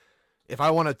this if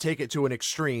I want to take it to an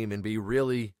extreme and be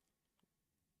really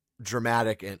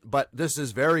dramatic. But this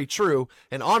is very true.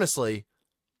 And honestly,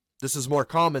 this is more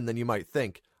common than you might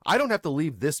think. I don't have to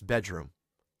leave this bedroom.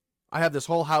 I have this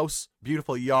whole house,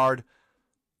 beautiful yard.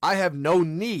 I have no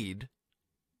need.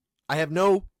 I have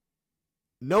no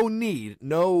need,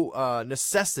 no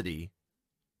necessity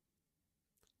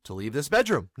to leave this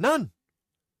bedroom. None.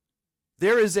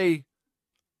 There is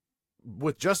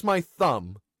with just my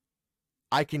thumb,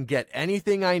 I can get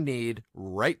anything I need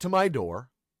right to my door.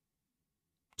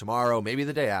 Tomorrow, maybe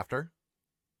the day after.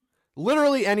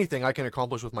 Literally anything I can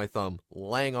accomplish with my thumb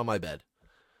laying on my bed.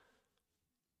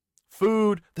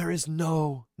 Food, there is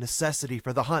no necessity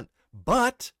for the hunt.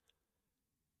 But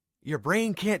your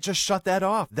brain can't just shut that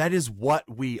off. That is what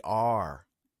we are.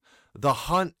 The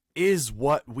hunt is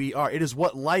what we are. It is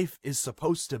what life is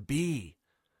supposed to be.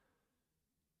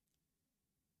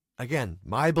 Again,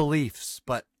 my beliefs,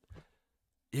 but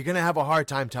you're going to have a hard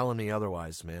time telling me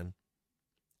otherwise, man.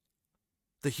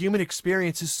 The human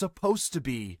experience is supposed to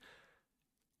be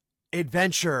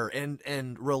adventure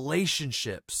and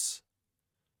relationships.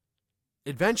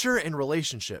 Adventure and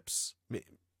relationships.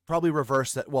 Probably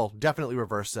reverse that. Well, definitely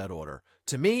reverse that order.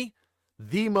 To me,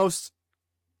 the most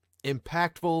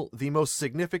impactful, the most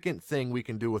significant thing we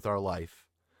can do with our life,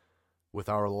 with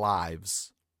our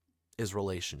lives, is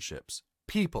relationships.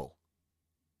 People.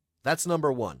 That's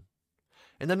number one.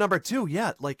 And then number two,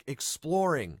 yeah, like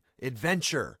exploring,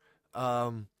 adventure,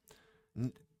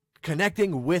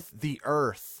 connecting with the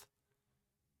earth.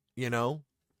 You know?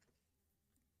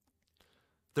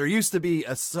 There used to be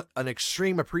an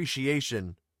extreme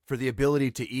appreciation for the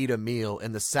ability to eat a meal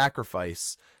and the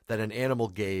sacrifice that an animal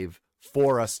gave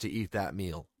for us to eat that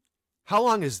meal. How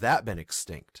long has that been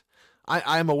extinct?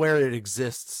 I'm aware it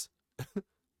exists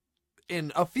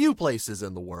in a few places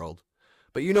in the world,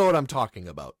 but you know what I'm talking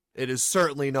about. It is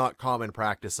certainly not common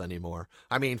practice anymore.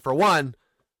 I mean, for one,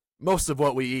 most of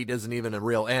what we eat isn't even a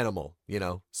real animal, you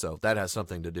know, so that has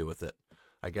something to do with it.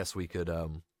 I guess we could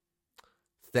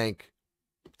thank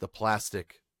the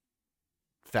plastic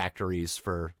factories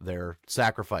for their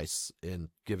sacrifice in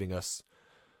giving us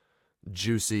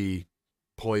juicy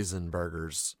poison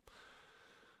burgers.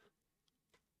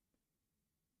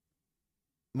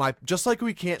 Just like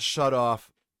we can't shut off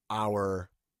our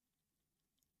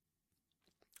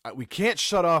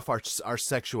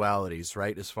sexualities,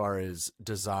 right? As far as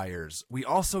desires, we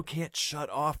also can't shut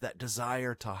off that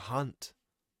desire to hunt.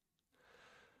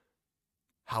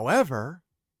 However,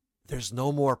 there's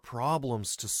no more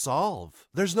problems to solve.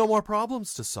 There's no more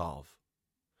problems to solve.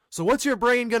 So what's your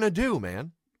brain going to do,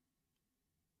 man?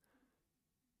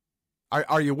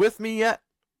 Are you with me yet?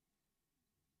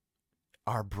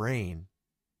 Our brain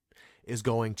is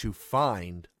going to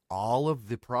find all of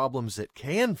the problems it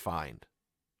can find.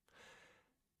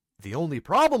 The only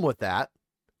problem with that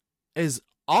is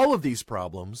all of these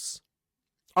problems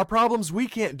are problems we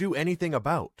can't do anything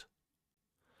about.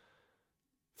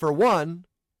 For one,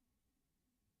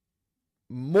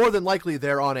 more than likely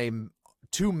they're on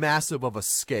too massive of a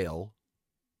scale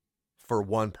for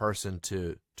one person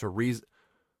to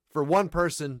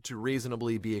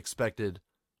reasonably be expected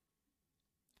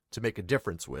to make a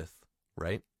difference with,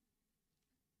 right?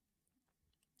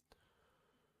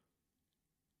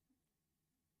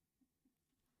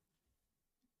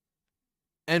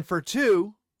 And for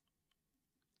two,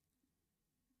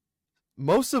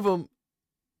 most of them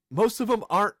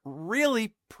aren't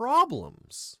really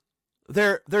problems.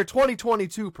 They're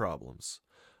 2022 problems.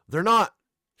 They're not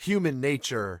human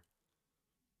nature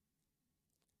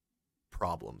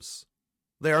problems.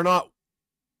 They are not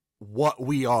what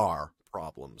we are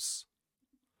problems.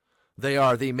 They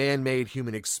are the man-made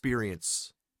human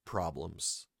experience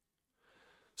problems.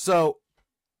 So,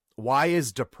 why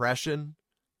is depression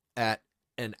at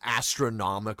an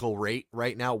astronomical rate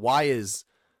right now? Why is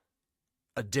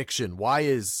addiction? Why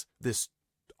is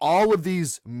all of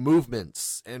these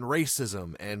movements and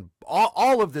racism and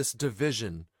all of this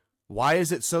division? Why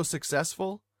is it so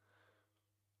successful?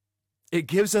 It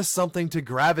gives us something to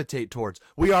gravitate towards.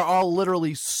 We are all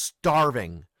literally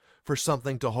starving for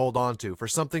something to hold on to, for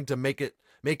something to make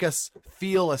make us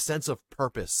feel a sense of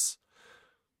purpose.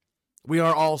 We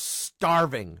are all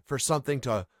starving for something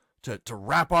to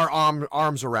wrap our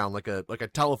arms around like a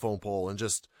telephone pole and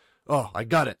just, oh, I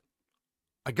got it.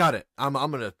 I got it. I'm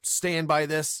going to stand by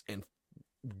this and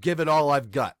give it all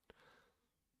I've got.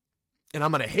 And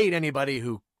I'm going to hate anybody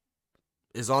who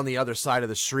is on the other side of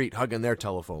the street hugging their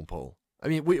telephone pole. I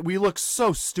mean, we look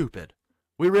so stupid.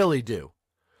 We really do.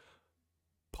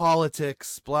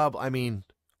 Politics, blah, blah, I mean,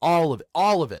 all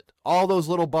of it. All those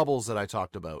little bubbles that I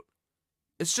talked about.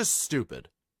 It's just stupid.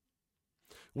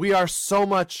 We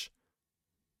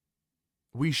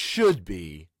should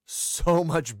be so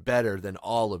much better than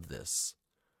all of this.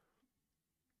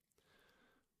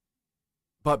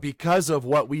 But because of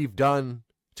what we've done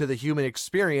to the human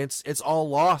experience, it's all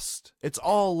lost. It's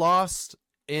all lost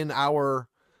in our...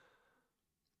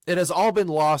 It has all been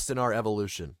lost in our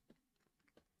evolution.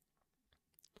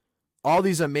 All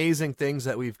these amazing things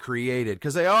that we've created,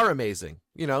 because they are amazing.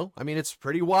 You know, I mean, it's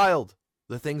pretty wild.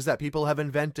 The things that people have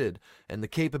invented and the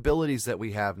capabilities that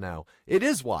we have now. It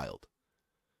is wild.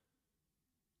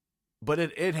 But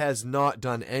it has not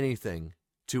done anything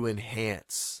to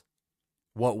enhance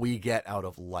what we get out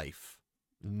of life.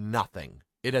 Nothing.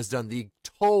 It has done the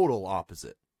total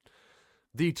opposite.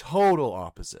 The total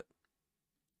opposite.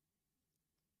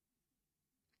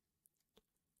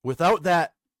 Without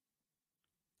that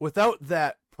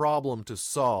problem to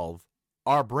solve,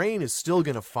 our brain is still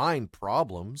going to find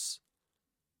problems.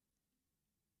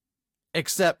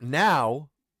 Except now,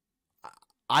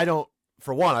 I don't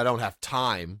have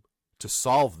time to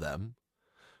solve them,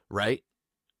 right?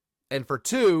 And for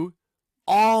two,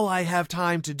 all I have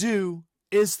time to do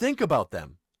is think about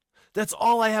them. That's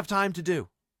all I have time to do.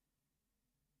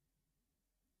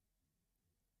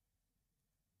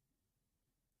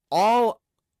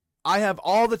 I have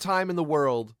all the time in the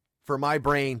world for my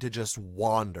brain to just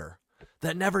wander.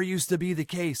 That never used to be the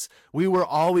case. We were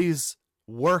always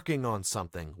working on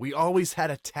something. We always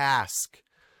had a task.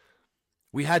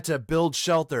 We had to build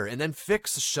shelter and then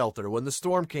fix shelter when the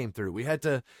storm came through. We had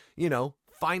to,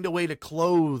 find a way to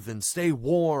clothe and stay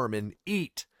warm and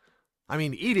eat. I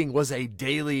mean, eating was a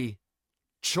daily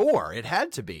chore. It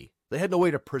had to be. They had no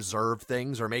way to preserve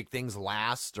things or make things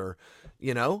last or,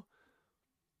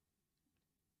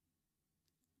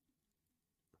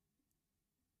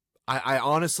 I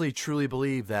honestly, truly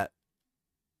believe that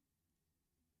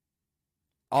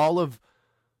it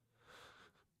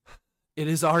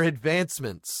is our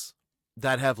advancements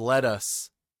that have led us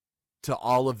to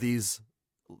all of these.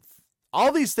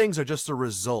 All these things are just a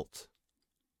result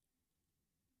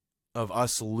of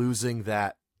us losing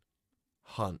that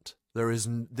hunt. There is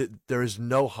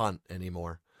no hunt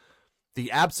anymore. The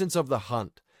absence of the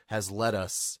hunt has led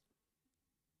us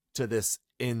to this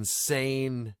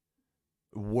insane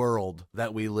world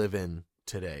that we live in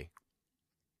today.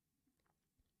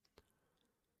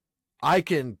 I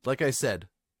can, like I said,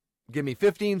 give me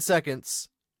 15 seconds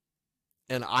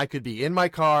and I could be in my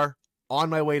car on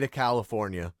my way to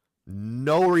California.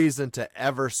 No reason to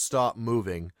ever stop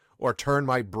moving or turn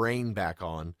my brain back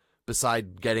on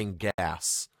beside getting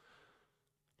gas.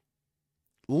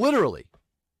 Literally.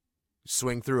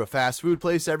 Swing through a fast food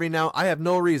place every now. I have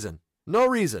no reason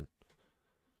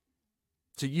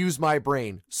to use my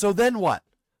brain. So then what?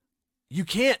 You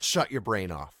can't shut your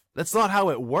brain off. That's not how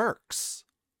it works.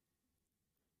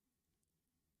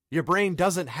 Your brain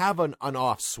doesn't have an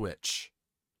off switch.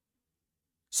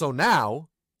 So now,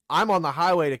 I'm on the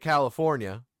highway to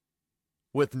California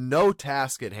with no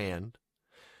task at hand.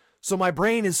 So my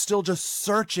brain is still just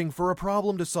searching for a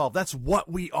problem to solve. That's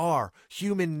what we are.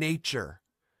 Human nature.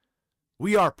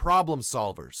 We are problem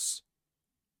solvers.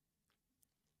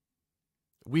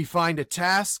 We find a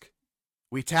task,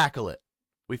 we tackle it.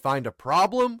 We find a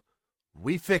problem,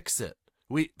 we fix it.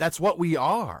 That's what we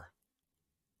are.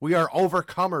 We are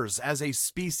overcomers as a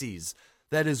species.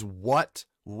 That is what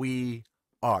we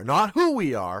are. Not who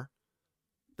we are.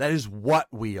 That is what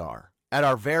we are. In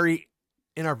our very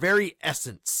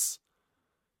essence.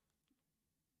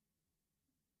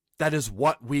 That is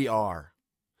what we are.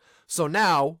 So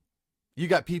now, you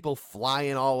got people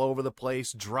flying all over the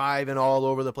place, driving all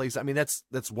over the place. I mean, that's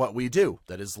what we do.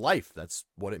 That is life. That's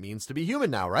what it means to be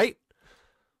human now, right?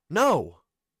 No.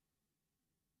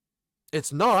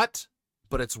 It's not,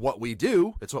 but it's what we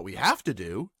do. It's what we have to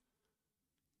do.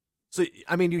 So,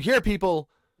 I mean, you hear people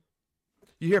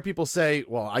say,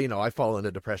 well, I fall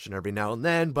into depression every now and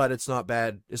then, but it's not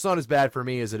bad. It's not as bad for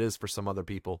me as it is for some other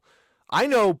people. I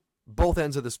know both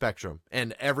ends of the spectrum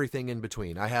and everything in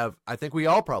between. I think we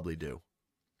all probably do.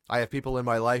 I have people in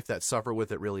my life that suffer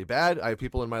with it really bad. I have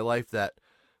people in my life that,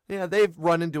 they've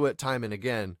run into it time and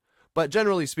again. But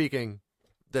generally speaking,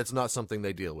 that's not something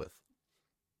they deal with.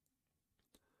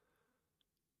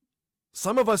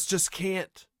 Some of us just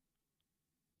can't.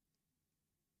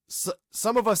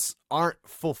 Some of us aren't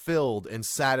fulfilled and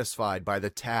satisfied by the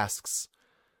tasks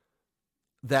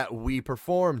that we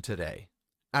perform today.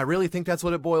 I really think that's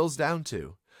what it boils down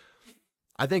to.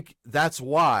 I think that's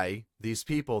why these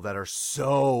people that are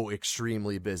so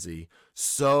extremely busy,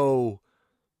 so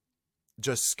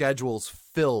just schedules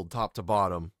filled top to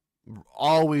bottom,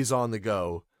 always on the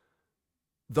go,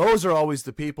 those are always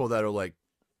the people that are like,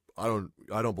 I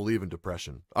don't believe in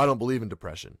depression. I don't believe in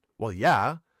depression. Well,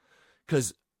 yeah,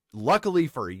 because luckily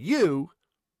for you,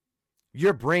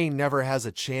 your brain never has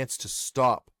a chance to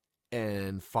stop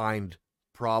and find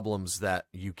problems that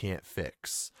you can't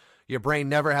fix. Your brain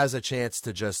never has a chance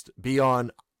to just be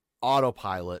on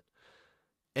autopilot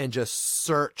and just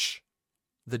search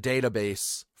the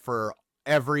database for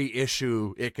every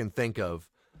issue it can think of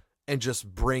and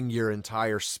just bring your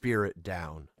entire spirit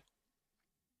down.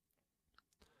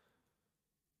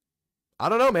 I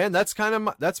don't know, man.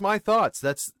 That's my thoughts.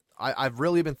 I've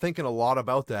really been thinking a lot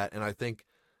about that, and I think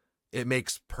it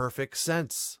makes perfect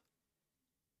sense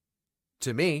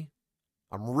to me.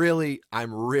 I'm really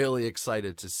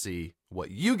excited to see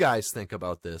what you guys think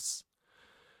about this.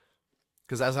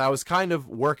 Because as I was kind of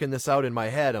working this out in my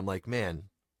head, I'm like, man,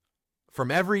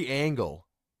 from every angle,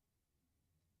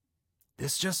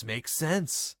 this just makes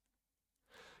sense.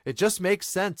 It just makes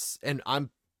sense. And I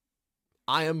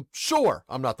am sure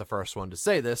I'm not the first one to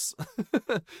say this,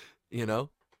 you know,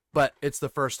 but it's the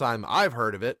first time I've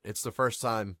heard of it. It's the first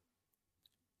time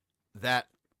that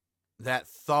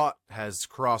thought has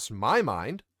crossed my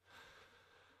mind.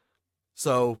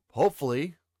 So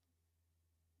hopefully,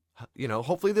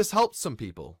 hopefully this helps some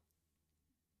people.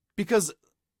 Because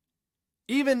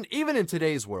even in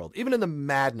today's world, even in the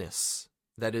madness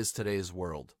that is today's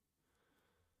world,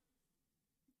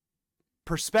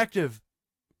 perspective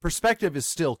is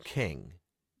still king.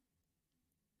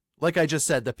 Like I just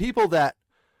said, the people that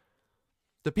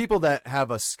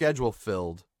have a schedule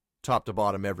filled top to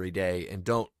bottom every day and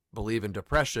don't believe in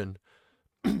depression,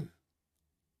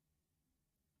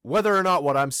 whether or not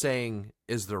what I'm saying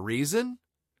is the reason,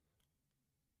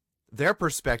 their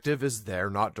perspective is they're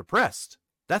not depressed.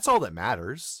 That's all that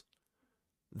matters.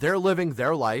 They're living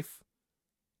their life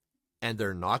and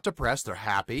they're not depressed. They're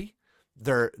happy.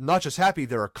 They're not just happy,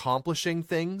 they're accomplishing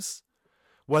things.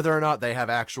 Whether or not they have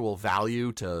actual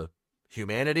value to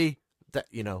humanity, that,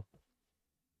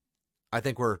 I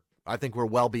think we're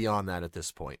well beyond that at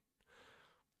this point.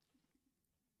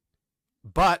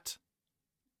 But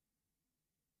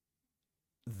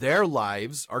their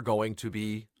lives are going to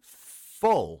be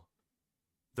full.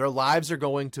 Their lives are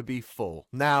going to be full.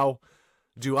 Now,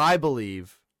 do I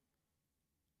believe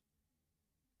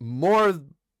more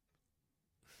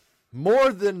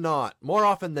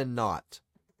often than not,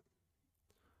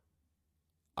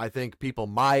 I think people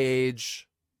my age,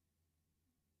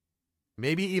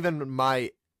 maybe even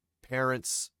my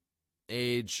parents'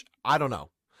 age, I don't know,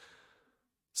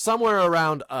 somewhere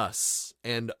around us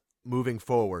and moving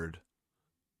forward,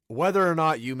 whether or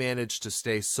not you manage to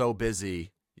stay so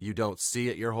busy you don't see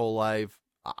it your whole life,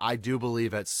 I do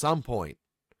believe at some point,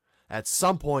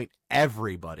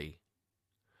 everybody,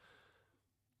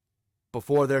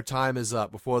 before their time is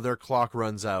up, before their clock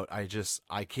runs out,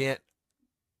 I can't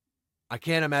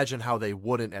imagine how they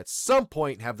wouldn't at some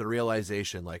point have the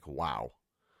realization like, wow,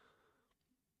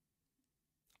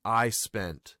 I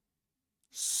spent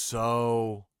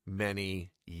so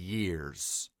many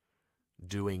years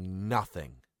doing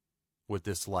nothing with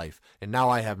this life, and now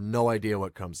I have no idea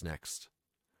what comes next.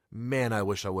 Man, I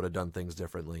wish I would have done things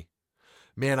differently.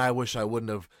 Man, I wish I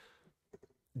wouldn't have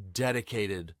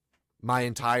dedicated my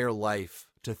entire life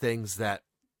to things that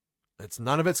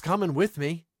none of it's coming with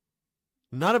me.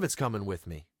 None of it's coming with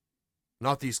me.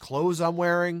 Not these clothes I'm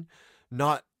wearing,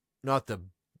 not the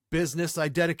business I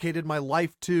dedicated my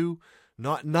life to,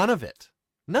 none of it.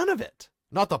 None of it.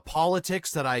 Not the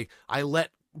politics that I let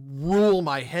rule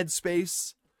my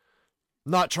headspace.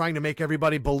 Not trying to make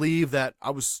everybody believe that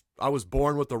I was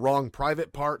born with the wrong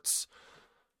private parts.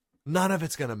 None of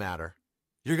it's going to matter.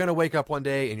 You're going to wake up one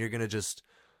day and you're going to just...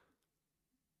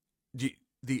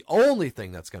 The only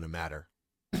thing that's going to matter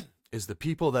is the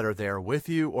people that are there with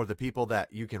you, or the people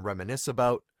that you can reminisce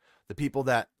about, the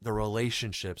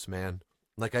relationships, man.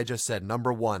 Like I just said,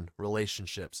 number 1,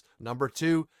 relationships. Number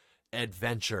 2,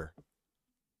 adventure.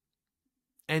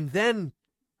 And then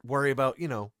worry about,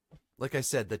 like I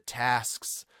said, the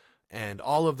tasks and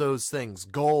all of those things,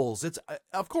 goals.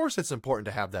 Of course it's important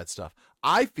to have that stuff.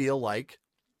 I feel like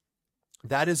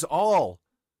that is all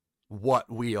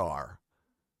what we are.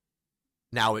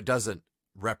 Now, it doesn't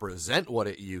represent what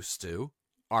it used to.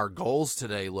 Our goals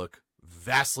today look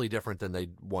vastly different than they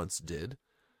once did.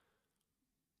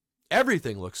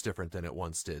 Everything looks different than it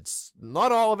once did.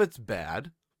 Not all of it's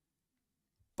bad,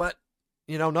 but,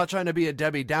 not trying to be a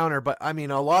Debbie Downer, but I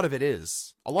mean, a lot of it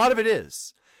is. A lot of it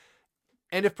is.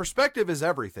 And if perspective is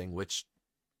everything, which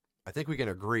I think we can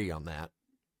agree on that,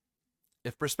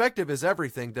 if perspective is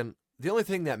everything, then the only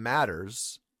thing that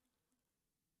matters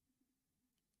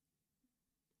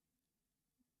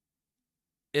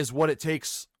is what it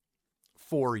takes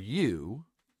for you,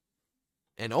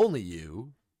 and only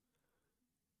you,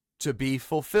 to be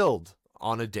fulfilled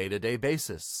on a day-to-day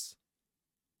basis.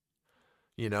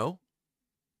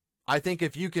 I think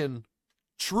if you can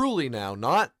truly now,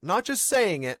 not just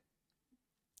saying it,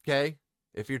 okay?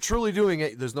 If you're truly doing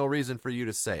it, there's no reason for you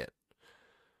to say it.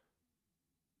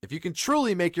 If you can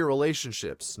truly make your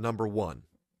relationships number one,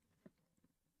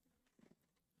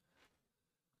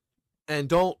 and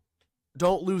don't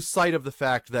lose sight of the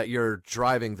fact that you're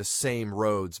driving the same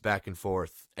roads back and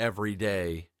forth every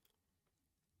day,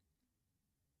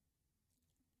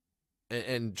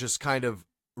 and just kind of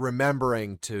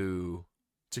remembering to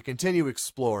continue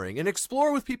exploring, and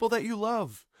explore with people that you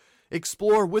love.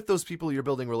 Explore with those people you're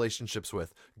building relationships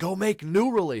with. Go make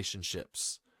new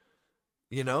relationships.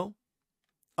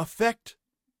 Affect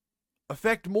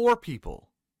more people.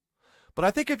 But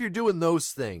I think if you're doing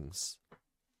those things,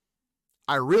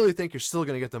 I really think you're still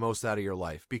going to get the most out of your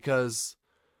life, because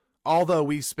although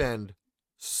we spend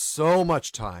so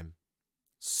much time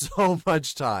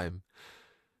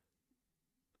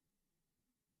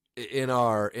in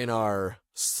our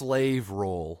slave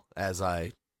role, as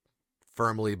I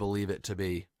firmly believe it to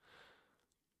be,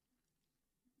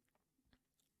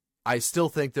 I still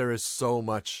think there is so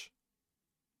much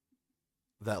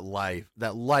that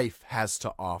life has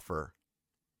to offer.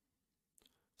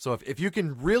 So if you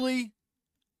can really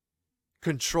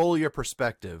control your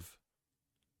perspective,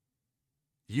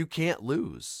 you can't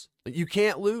lose. You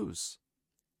can't lose.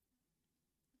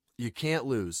 You can't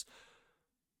lose.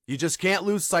 You just can't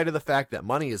lose sight of the fact that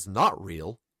money is not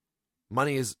real.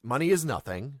 Money is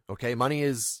nothing. Okay, money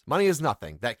is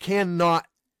nothing.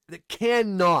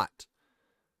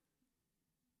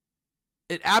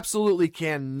 It absolutely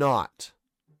cannot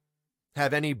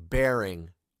have any bearing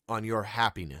on your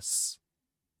happiness.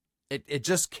 It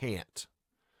just can't.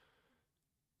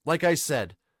 Like I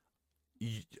said,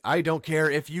 I don't care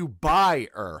if you buy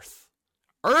Earth.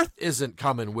 Earth isn't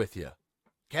coming with you.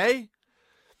 Okay?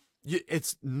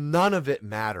 It's none of it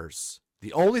matters.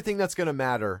 The only thing that's going to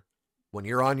matter when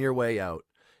you're on your way out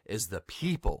is the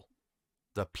people,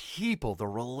 the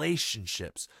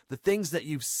relationships, the things that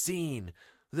you've seen,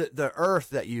 the earth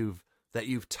that you've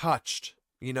touched,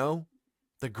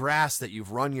 the grass that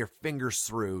you've run your fingers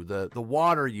through, the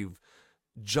water you've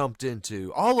jumped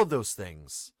into, all of those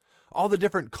things, all the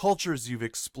different cultures you've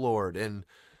explored, and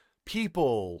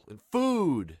people and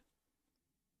food.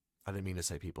 I didn't mean to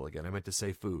say people again. I meant to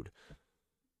say food.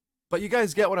 But you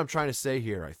guys get what I'm trying to say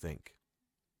here, I think.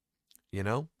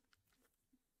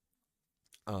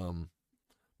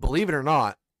 Believe it or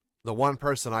not, the one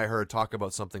person I heard talk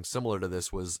about something similar to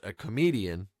this was a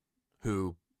comedian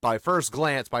who, by first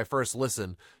glance, by first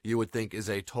listen, you would think is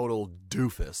a total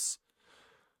doofus.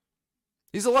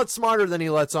 He's a lot smarter than he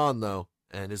lets on, though,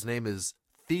 and his name is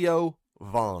Theo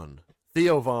Von.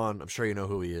 Theo Von, I'm sure you know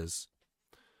who he is.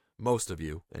 Most of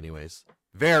you, anyways.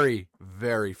 Very,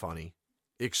 very funny.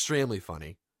 Extremely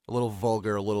funny. A little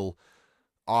vulgar, a little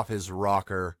off his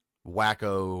rocker,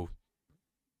 wacko,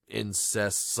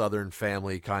 incest, Southern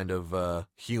family kind of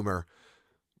humor,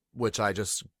 which I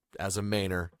just, as a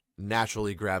Mainer,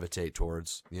 naturally gravitate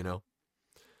towards,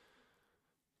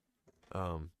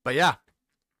 But yeah.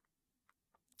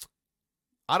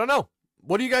 I don't know.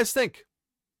 What do you guys think?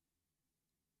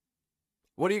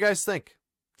 What do you guys think?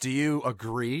 Do you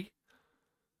agree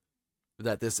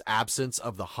that this absence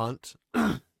of the hunt,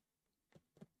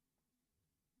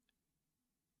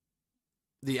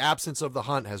 the absence of the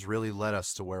hunt has really led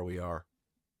us to where we are?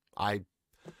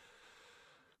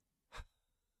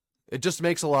 It just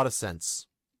makes a lot of sense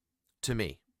to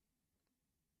me.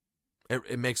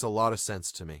 It makes a lot of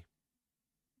sense to me.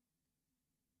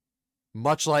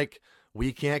 Much like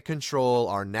we can't control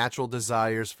our natural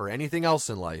desires for anything else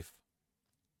in life.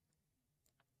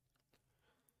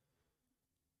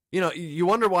 You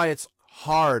wonder why it's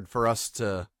hard for us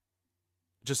to,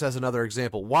 just as another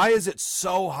example, why is it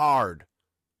so hard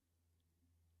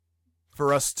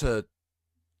for us to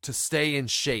stay in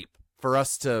shape, for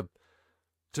us to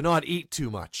not eat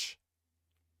too much?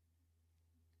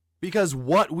 Because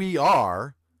what we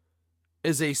are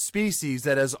is a species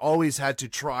that has always had to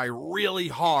try really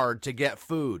hard to get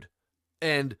food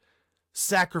and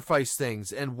sacrifice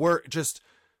things and work, just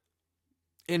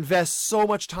invest so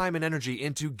much time and energy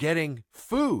into getting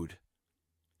food.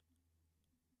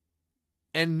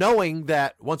 And knowing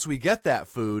that once we get that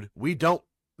food, we don't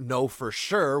know for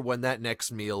sure when that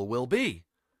next meal will be.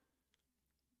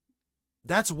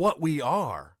 That's what we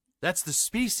are. That's the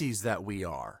species that we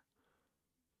are.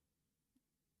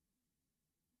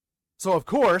 So, of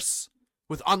course,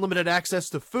 with unlimited access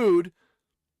to food,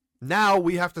 now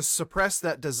we have to suppress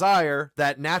that desire,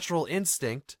 that natural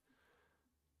instinct.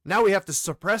 Now we have to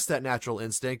suppress that natural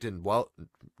instinct and, well,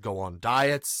 go on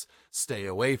diets, stay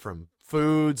away from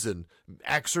foods and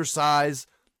exercise.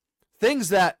 Things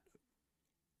that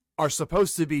are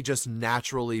supposed to be just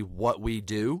naturally what we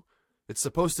do. It's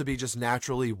supposed to be just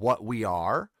naturally what we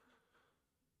are.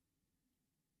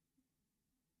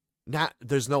 Now,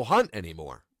 there's no hunt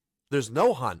anymore. There's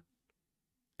no hunt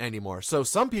anymore. So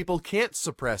some people can't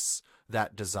suppress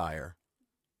that desire.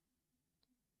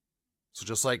 So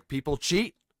just like people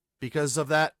cheat because of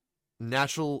that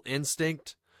natural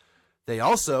instinct, they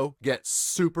also get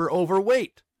super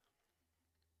overweight.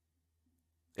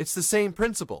 It's the same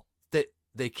principle, that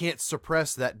they can't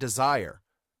suppress that desire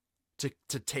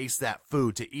to taste that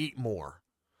food, to eat more.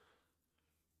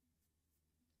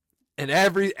 And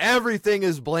everything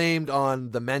is blamed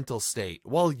on the mental state.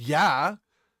 Well, yeah,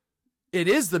 it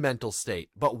is the mental state,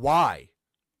 but why?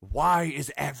 Why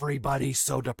is everybody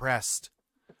so depressed?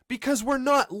 Because we're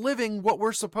not living what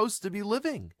we're supposed to be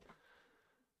living.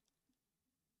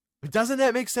 Doesn't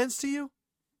that make sense to you?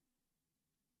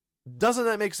 Doesn't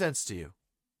that make sense to you?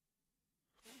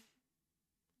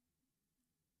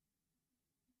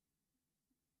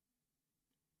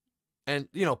 And,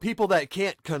 you know, people that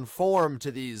can't conform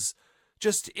to these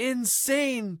just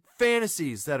insane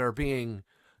fantasies that are being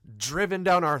driven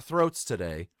down our throats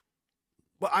today.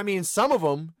 Well, I mean, some of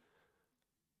them,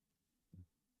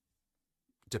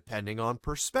 depending on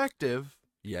perspective,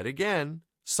 yet again,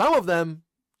 some of them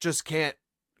just can't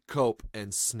cope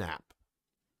and snap.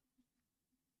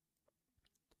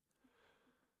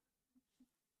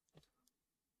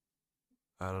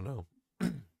 I don't know.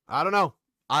 I don't know.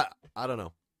 I don't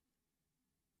know.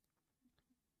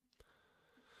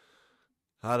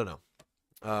 I don't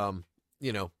know.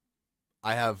 You know,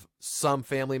 I have some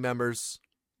family members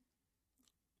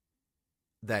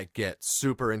that get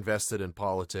super invested in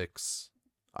politics.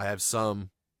 I have some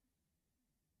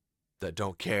that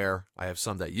don't care. I have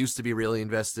some that used to be really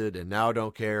invested and now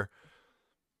don't care.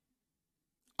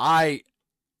 I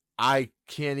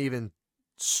can't even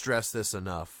stress this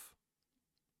enough.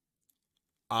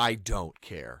 I don't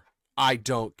care. I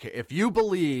don't care. If you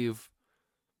believe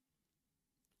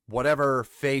whatever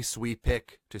face we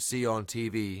pick to see on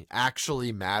TV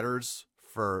actually matters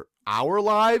for our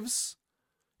lives,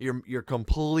 you're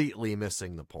completely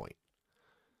missing the point.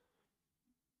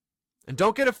 And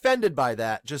don't get offended by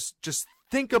that. Just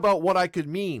think about what I could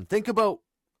mean. Think about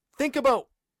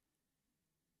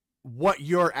what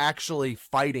you're actually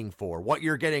fighting for, what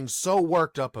you're getting so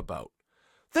worked up about.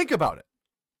 Think about it.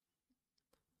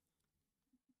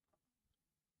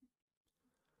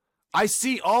 I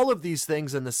see all of these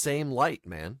things in the same light,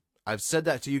 man. I've said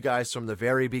that to you guys from the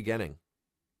very beginning.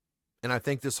 And I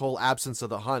think this whole absence of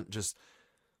the hunt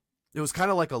it was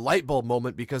kind of like a light bulb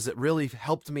moment, because it really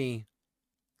helped me.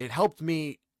 It helped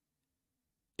me,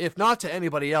 if not to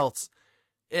anybody else,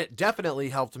 it definitely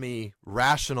helped me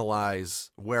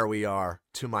rationalize where we are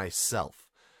to myself.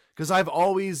 Because I've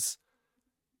always,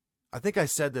 I think I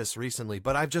said this recently,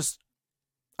 but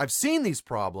I've seen these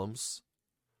problems,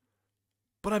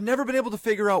 but I've never been able to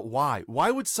figure out why.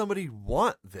 Why would somebody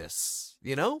want this?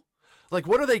 You know? Like,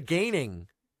 what are they gaining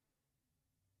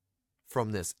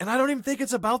from this? And I don't even think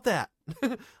it's about that.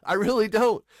 I really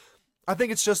don't. I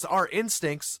think it's just our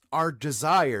instincts, our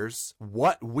desires,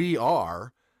 what we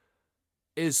are,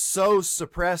 is so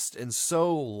suppressed and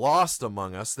so lost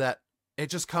among us that it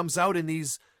just comes out in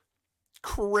these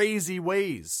crazy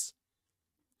ways.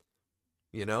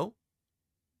 You know?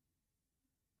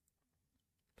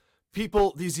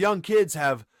 People, these young kids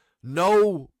have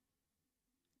no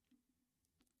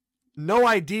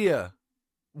idea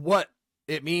what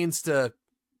it means to,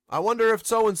 I wonder if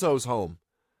so-and-so's home,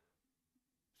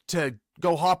 to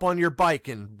go hop on your bike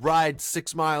and ride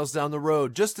 6 miles down the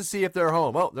road just to see if they're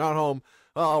home. Oh, they're not home.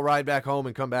 Well, I'll ride back home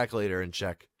and come back later and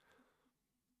check.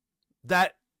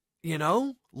 That, you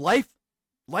know, life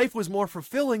was more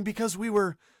fulfilling because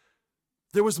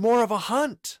there was more of a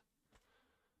hunt.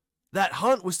 That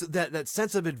hunt was that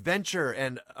sense of adventure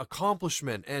and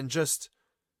accomplishment and just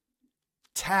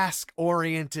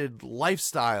task-oriented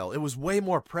lifestyle. It was way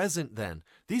more present then.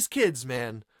 These kids,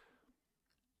 man,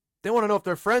 they want to know if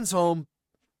their friend's home.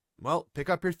 Well, pick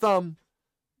up your thumb.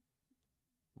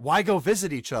 Why go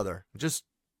visit each other? Just,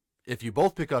 if you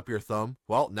both pick up your thumb,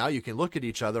 well, now you can look at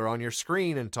each other on your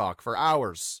screen and talk for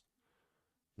hours.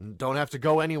 Don't have to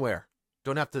go anywhere.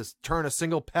 Don't have to turn a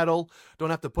single pedal. Don't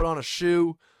have to put on a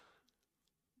shoe.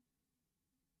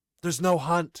 There's no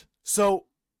hunt. So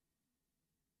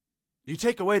you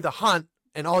take away the hunt,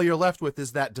 and all you're left with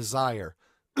is that desire.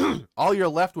 All you're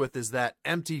left with is that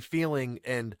empty feeling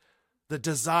and the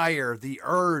desire, the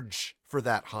urge for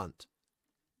that hunt.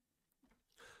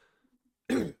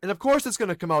 And of course it's going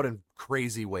to come out in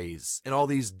crazy ways, in all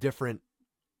these different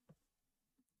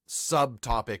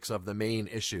subtopics of the main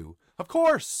issue. Of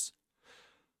course.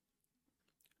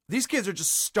 These kids are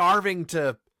just starving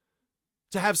to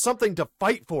have something to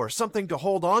fight for, something to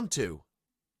hold on to.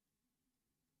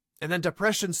 And then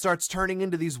depression starts turning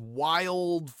into these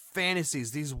wild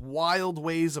fantasies, these wild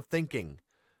ways of thinking.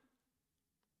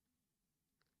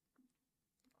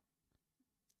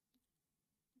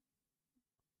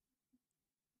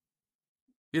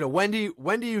 You know, when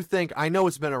do you think, I know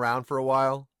it's been around for a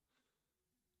while.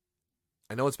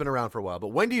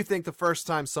 But when do you think the first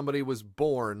time somebody was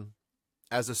born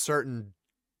as a certain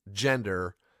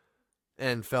gender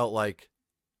and felt like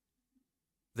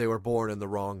they were born in the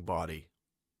wrong body?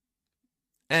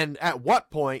 And at what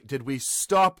point did we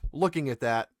stop looking at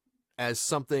that as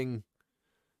something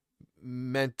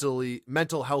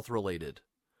mental health related?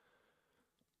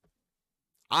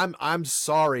 I'm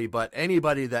sorry, but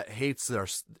anybody that hates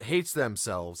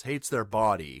themselves, hates their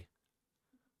body,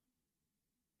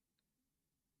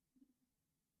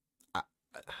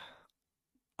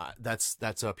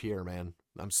 that's up here, man.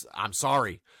 I'm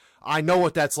sorry. I know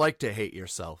what that's like to hate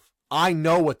yourself. I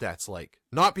know what that's like.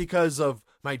 Not because of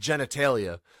my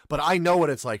genitalia, but I know what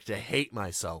it's like to hate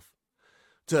myself.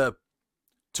 To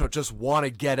just want to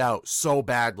get out so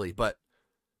badly, but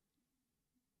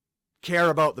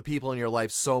care about the people in your life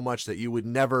so much that you would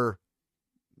never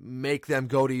make them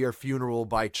go to your funeral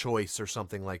by choice or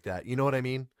something like that. You know what I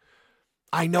mean?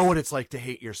 I know what it's like to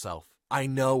hate yourself. I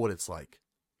know what it's like.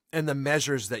 And the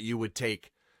measures that you would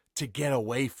take to get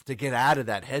away, to get out of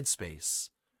that headspace.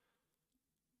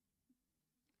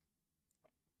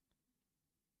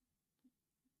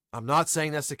 I'm not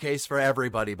saying that's the case for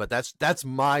everybody, but that's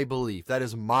my belief. That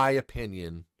is my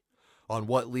opinion on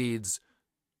what leads,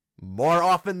 more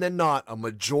often than not, a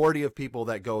majority of people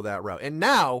that go that route. And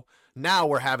now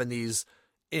we're having these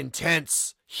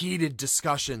intense, heated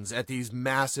discussions at these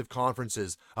massive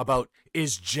conferences about,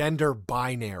 is gender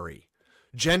binary?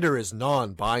 Gender is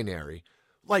non-binary.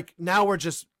 Like, now we're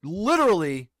just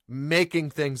literally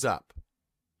making things up.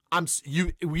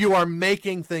 You are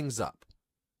making things up.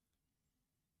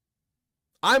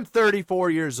 I'm 34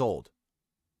 years old,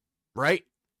 right?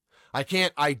 I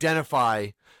can't identify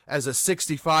as a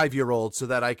 65-year-old so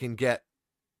that I can get,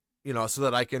 so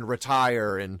that I can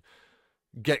retire and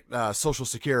get Social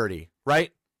Security,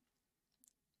 right?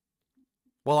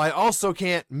 Well, I also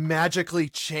can't magically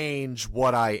change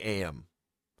what I am.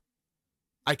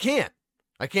 I can't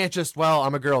just,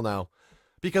 I'm a girl now.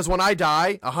 Because when I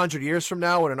die 100 years from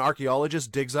now, when an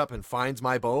archaeologist digs up and finds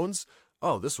my bones,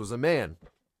 oh, this was a man.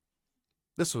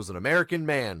 This was an American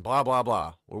man, blah, blah,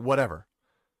 blah, or whatever.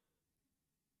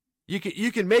 You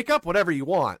can make up whatever you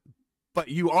want, but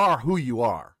you are who you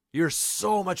are. You're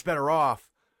so much better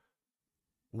off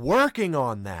working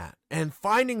on that and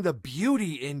finding the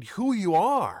beauty in who you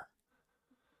are.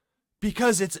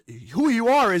 Because who you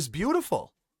are is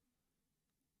beautiful.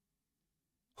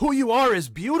 Who you are is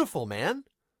beautiful, man.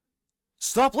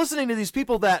 Stop listening to these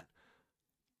people that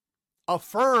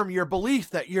affirm your belief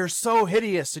that you're so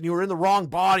hideous and you were in the wrong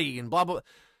body and blah, blah.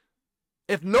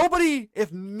 If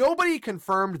nobody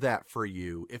confirmed that for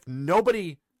you, if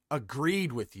nobody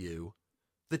agreed with you,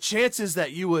 the chances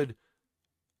that you would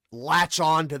latch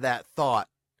on to that thought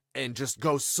and just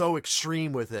go so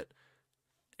extreme with it,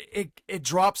 it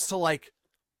drops to like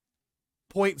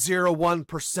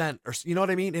 0.01%, or you know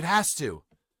what I mean? It has to.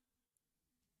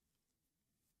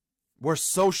 We're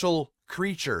social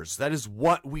creatures. That is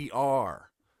what we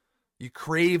are. You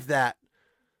crave that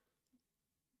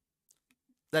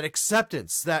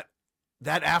acceptance, that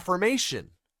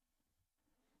affirmation.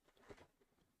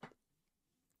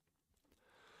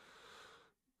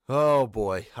 Oh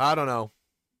boy, I don't know.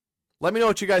 Let me know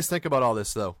what you guys think about all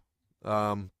this, though.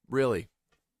 Really,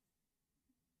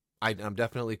 I'm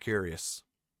definitely curious.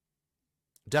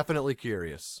 Definitely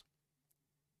curious.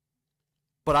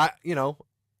 But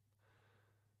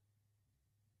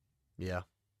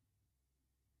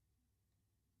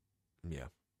Yeah,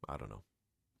 I don't know.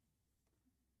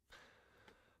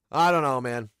 I don't know,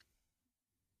 man.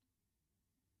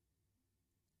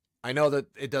 I know that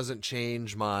it doesn't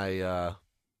change my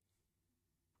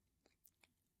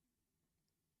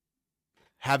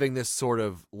having this sort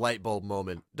of light bulb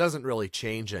moment doesn't really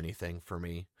change anything for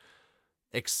me,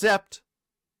 except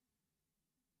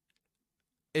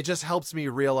it just helps me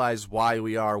realize why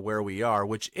we are where we are,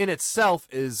 which in itself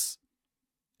is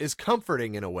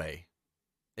comforting in a way.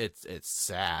 It's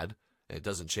sad. It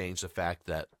doesn't change the fact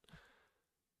that,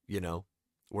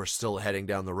 we're still heading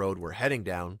down the road we're heading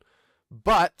down,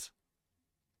 but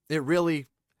it really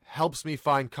helps me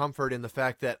find comfort in the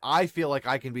fact that I feel like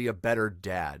I can be a better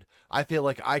dad. I feel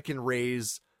like I can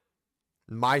raise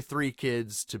my 3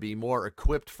 kids to be more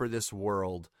equipped for this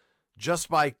world just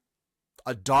by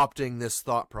adopting this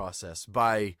thought process,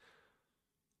 by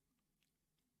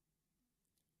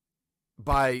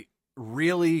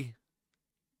really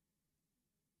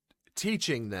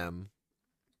teaching them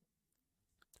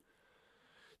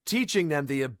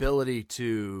the ability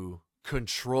to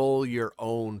control your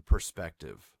own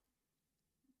perspective.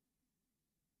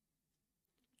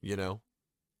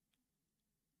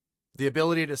 The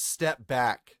ability to step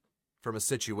back from a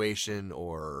situation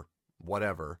or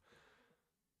whatever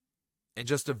and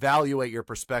just evaluate your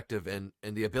perspective, and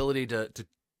the ability to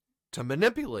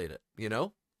manipulate it,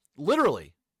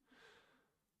 literally.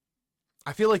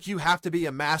 I feel like you have to be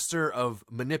a master of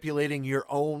manipulating your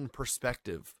own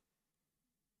perspective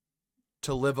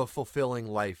to live a fulfilling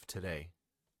life today.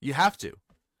 You have to.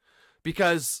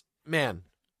 Because, man,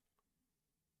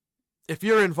 if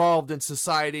you're involved in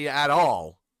society at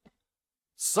all,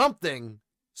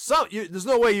 there's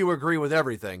no way you agree with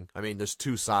everything. I mean, there's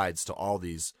 2 sides to all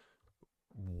these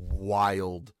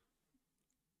wild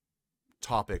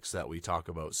topics that we talk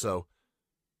about. So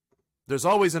there's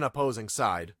always an opposing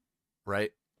side,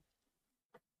 right?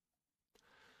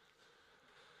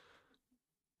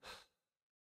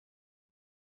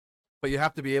 But you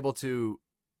have to be able to,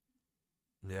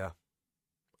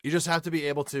 you just have to be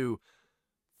able to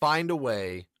find a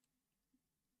way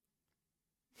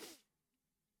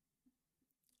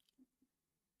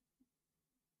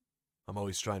I'm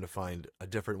always trying to find a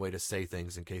different way to say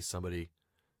things in case somebody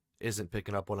isn't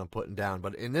picking up what I'm putting down.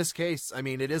 But in this case, I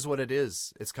mean, it is what it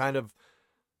is. It's kind of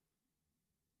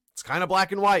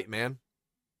black and white, man.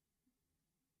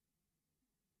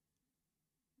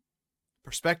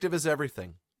 Perspective is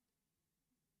everything.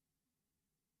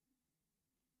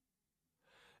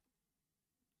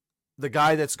 The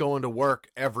guy that's going to work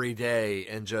every day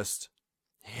and just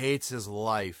hates his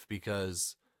life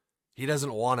because he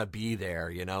doesn't want to be there,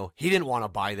 He didn't want to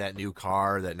buy that new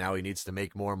car that now he needs to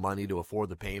make more money to afford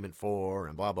the payment for,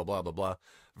 and blah, blah, blah, blah, blah.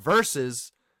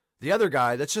 Versus the other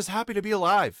guy that's just happy to be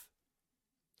alive.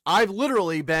 I've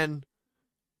been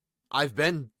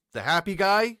the happy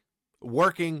guy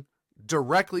working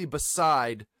directly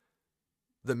beside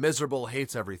the miserable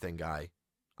hates everything guy.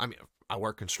 I mean, I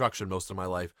work construction most of my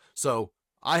life, so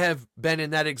I have been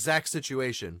in that exact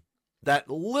situation, that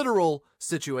literal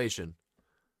situation.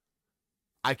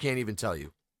 I can't even tell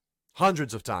you.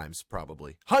 Hundreds of times,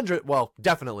 probably.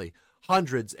 Definitely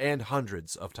hundreds and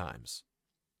hundreds of times.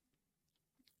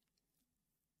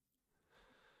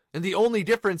 And the only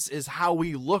difference is how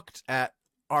we looked at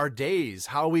our days,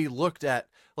 how we looked at,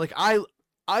 like, I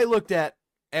looked at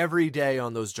every day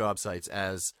on those job sites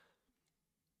as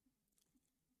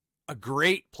a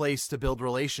great place to build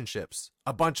relationships.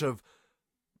 A bunch of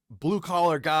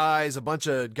blue-collar guys, a bunch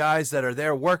of guys that are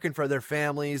there working for their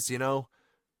families,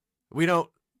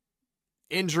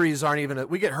 injuries aren't even,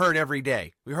 we get hurt every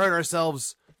day. We hurt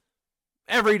ourselves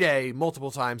every day,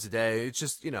 multiple times a day. It's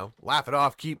just, laugh it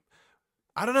off,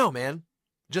 I don't know, man.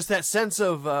 Just that sense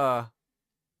of, that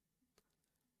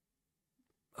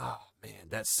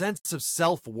sense of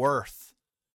self-worth.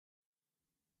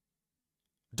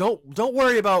 Don't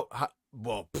worry about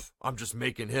I'm just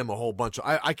making him a whole bunch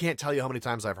of, I can't tell you how many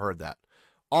times I've heard that.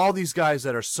 All these guys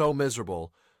that are so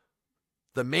miserable,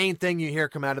 the main thing you hear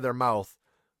come out of their mouth,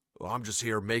 I'm just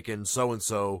here making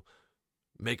so-and-so,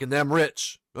 making them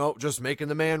rich. Oh, just making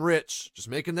the man rich. Just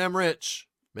making them rich.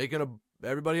 Making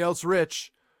everybody else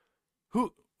rich.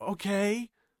 Okay.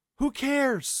 Who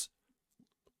cares?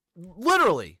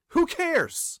 Literally, who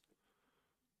cares?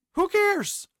 Who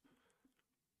cares?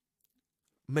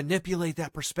 Manipulate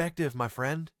that perspective, my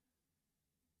friend.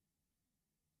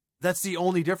 That's the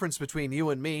only difference between you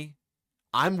and me.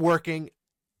 I'm working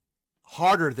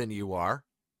harder than you are.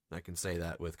 I can say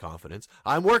that with confidence.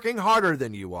 I'm working harder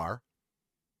than you are.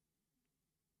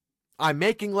 I'm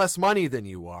making less money than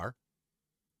you are.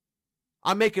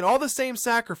 I'm making all the same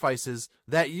sacrifices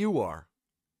that you are.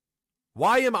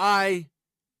 Why am I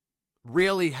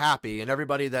really happy and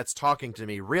everybody that's talking to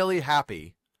me really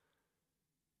happy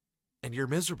and you're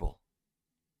miserable?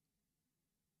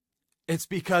 It's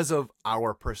because of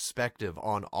our perspective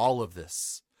on all of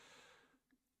this.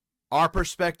 Our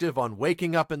perspective on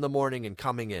waking up in the morning and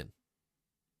coming in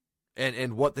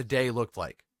and what the day looked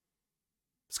like.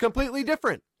 It's completely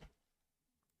different.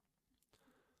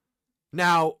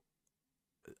 Now,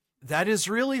 that is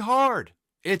really hard.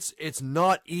 It's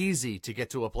not easy to get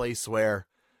to a place where,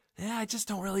 I just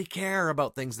don't really care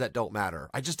about things that don't matter.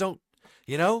 I just don't,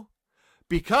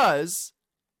 because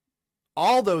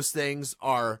all those things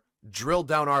are drilled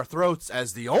down our throats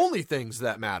as the only things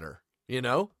that matter.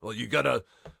 Well, you gotta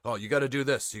do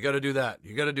this, you gotta do that,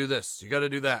 you gotta do this, you gotta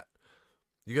do that.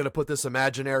 You gotta put this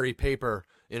imaginary paper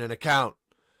in an account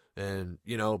and,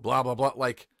 blah, blah, blah.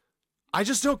 Like, I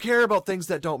just don't care about things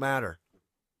that don't matter.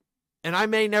 And I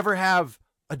may never have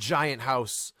a giant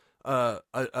house,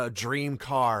 a dream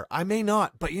car. I may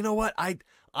not, but you know what?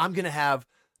 I'm going to have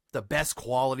the best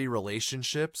quality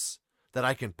relationships that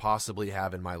I can possibly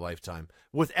have in my lifetime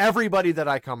with everybody that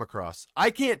I come across. I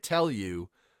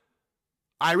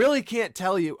really can't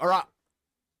tell you,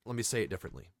 let me say it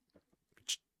differently.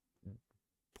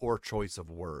 Poor choice of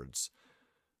words.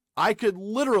 I could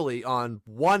literally on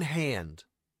one hand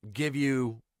give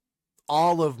you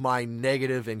all of my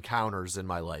negative encounters in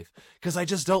my life because I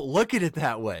just don't look at it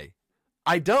that way.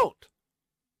 I don't.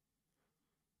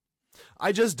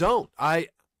 I just don't. I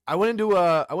went into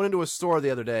a store the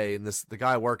other day and the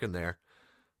guy working there,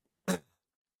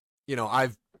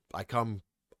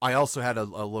 I also had a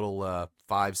little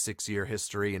 5-6 year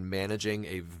history in managing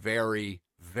a very,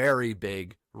 very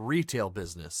big retail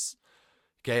business.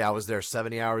 Okay, I was there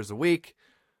 70 hours a week.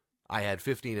 I had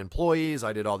 15 employees.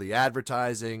 I did all the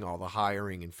advertising, all the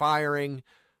hiring and firing.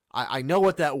 I know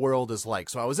what that world is like.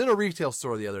 So I was in a retail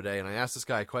store the other day and I asked this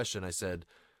guy a question. I said,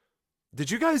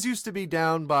 did you guys used to be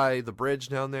down by the bridge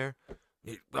down there?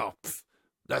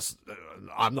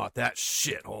 I'm not that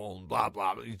shithole, blah,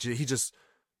 blah. He just,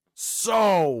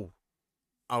 I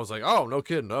was like, oh, no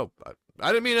kidding. No,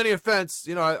 I didn't mean any offense.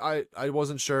 I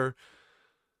wasn't sure.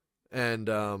 And,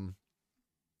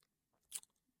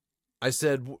 I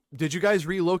said, did you guys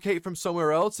relocate from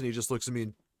somewhere else? And he just looks at me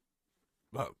and,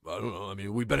 I don't know. I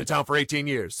mean, we've been in town for 18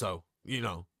 years, so,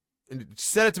 and he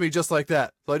said it to me just like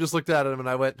that. So I just looked at him and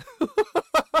I went,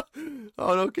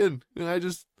 oh, no kidding.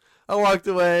 And I walked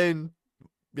away and,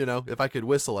 if I could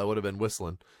whistle, I would have been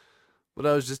whistling. But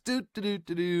I was just do.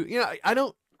 I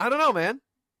don't know, man.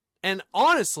 And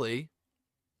honestly,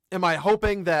 am I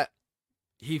hoping that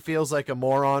he feels like a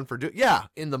moron for yeah,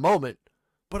 in the moment.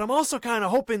 But I'm also kind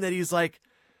of hoping that he's like,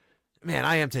 man,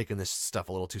 I am taking this stuff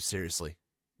a little too seriously.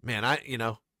 Man,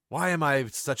 why am I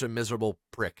such a miserable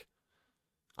prick?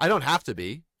 I don't have to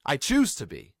be. I choose to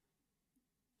be.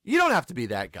 You don't have to be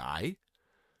that guy.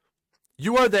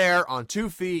 You are there on 2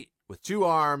 feet, with 2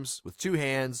 arms, with 2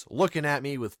 hands, looking at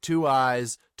me with 2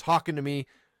 eyes, talking to me.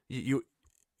 You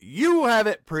have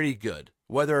it pretty good.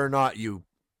 Whether or not you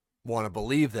want to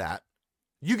believe that,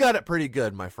 you got it pretty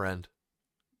good, my friend.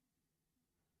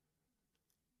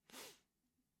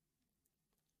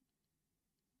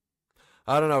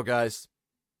 I don't know, guys.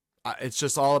 It's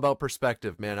just all about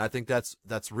perspective, man. I think that's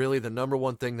really the number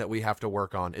one thing that we have to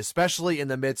work on, especially in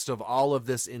the midst of all of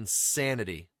this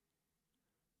insanity.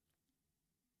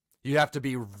 You have to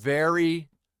be very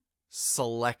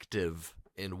selective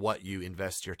in what you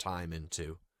invest your time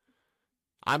into.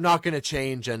 I'm not going to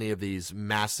change any of these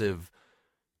massive...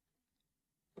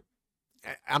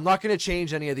 I'm not going to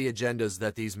change any of the agendas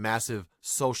that these massive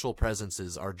social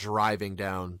presences are driving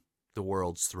down the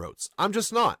world's throats. I'm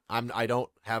just not. I don't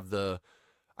have the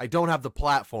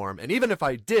platform. And even if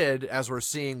I did, as we're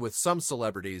seeing with some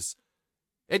celebrities,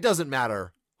 it doesn't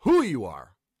matter who you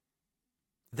are.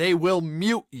 They will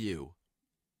mute you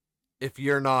if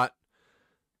you're not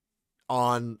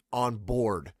on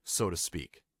board, so to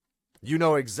speak. You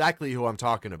know exactly who I'm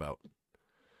talking about.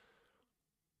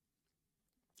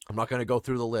 I'm not going to go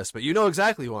through the list, but you know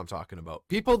exactly who I'm talking about.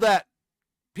 People that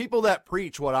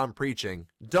preach what I'm preaching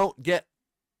don't get,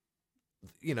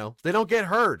 they don't get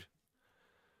heard.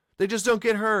 They just don't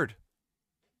get heard.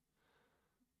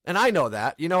 And I know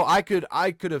that. I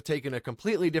could have taken a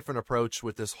completely different approach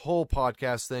with this whole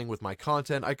podcast thing, with my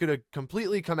content. I could have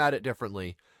completely come at it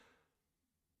differently.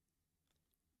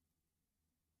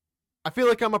 I feel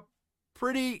like I'm I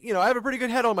have a pretty good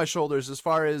head on my shoulders as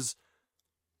far as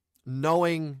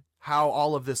knowing how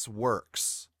all of this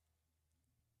works.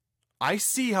 I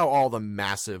see how all the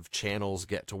massive channels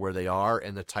get to where they are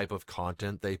and the type of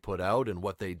content they put out and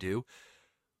what they do.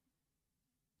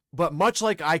 But much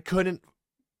like I couldn't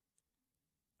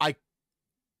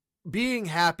being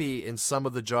happy in some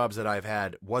of the jobs that I've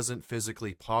had wasn't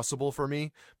physically possible for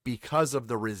me because of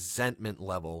the resentment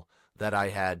level that I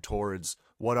had towards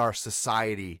what our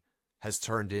society has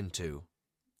turned into.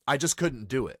 I just couldn't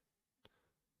do it.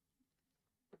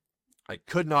 I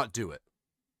could not do it.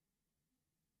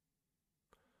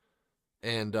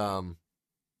 And,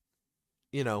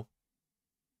 you know,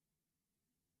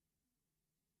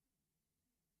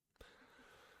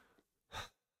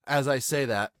 as I say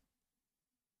that,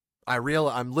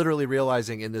 I'm literally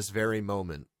realizing in this very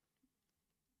moment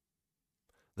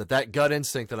that gut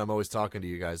instinct that I'm always talking to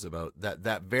you guys about,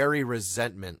 that very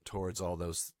resentment towards all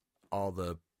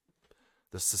the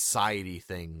society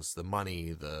things, the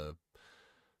money, the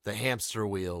hamster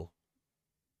wheel,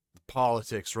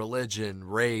 politics, religion,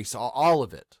 race, all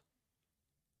of it.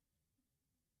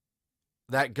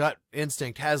 That gut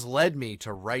instinct has led me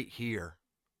to right here.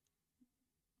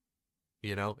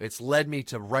 You know, it's led me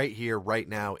to right here, right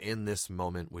now, in this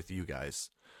moment with you guys.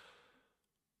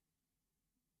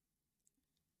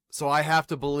 So I have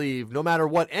to believe, no matter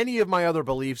what any of my other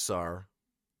beliefs are,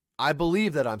 I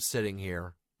believe that I'm sitting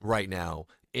here right now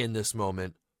in this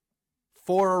moment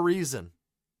for a reason.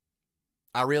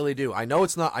 I really do. I know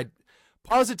it's not,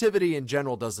 positivity in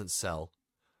general doesn't sell,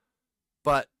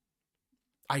 but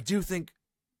I do think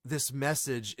this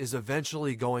message is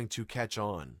eventually going to catch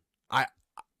on.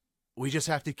 We just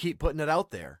have to keep putting it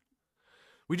out there.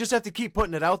 We just have to keep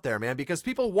putting it out there, man, because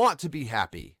people want to be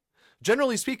happy.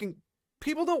 Generally speaking,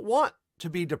 people don't want to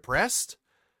be depressed.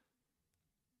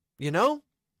 You know?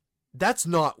 That's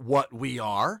not what we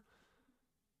are.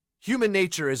 Human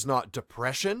nature is not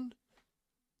depression.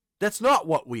 That's not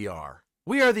what we are.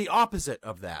 We are the opposite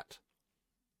of that.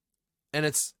 And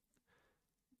it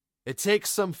takes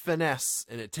some finesse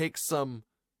and it takes some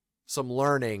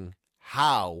learning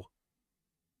how.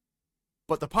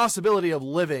 But the possibility of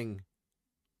living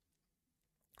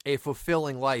a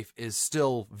fulfilling life is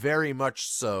still very much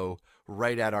so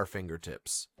right at our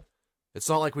fingertips. It's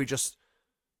not like we just,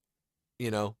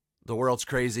 the world's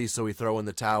crazy, so we throw in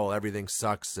the towel, everything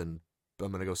sucks, and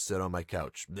I'm going to go sit on my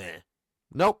couch. Bleh.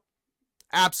 Nope.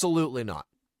 Absolutely not.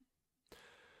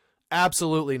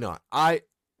 Absolutely not.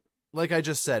 Like I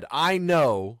just said, I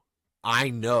know,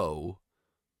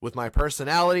 with my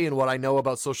personality and what I know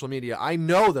about social media, I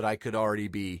know that I could already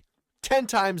be 10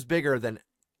 times bigger than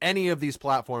any of these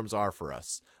platforms are for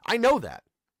us. I know that.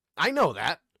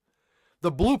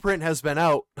 The blueprint has been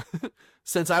out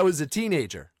since I was a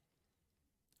teenager.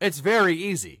 It's very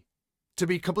easy. To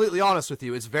be completely honest with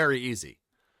you, it's very easy.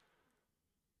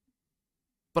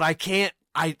 But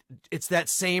it's that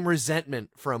same resentment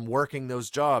from working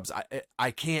those jobs.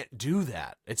 I can't do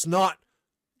that. It's not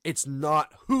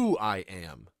who I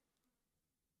am.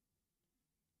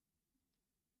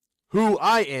 Who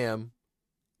I am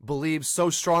believes so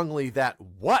strongly that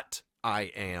what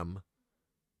I am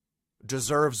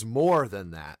deserves more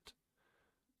than that.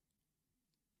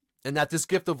 And that this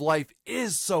gift of life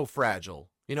is so fragile.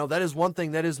 That is one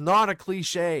thing that is not a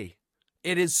cliche.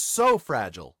 It is so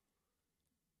fragile.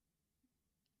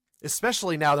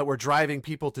 Especially now that we're driving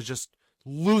people to just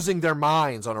losing their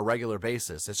minds on a regular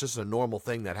basis. It's just a normal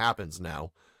thing that happens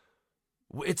now.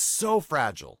 It's so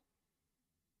fragile.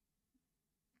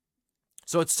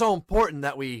 So it's so important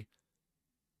that we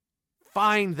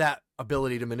find that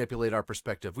ability to manipulate our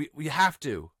perspective. We have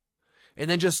to. And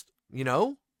then just,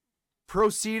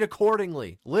 proceed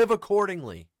accordingly. Live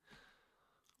accordingly.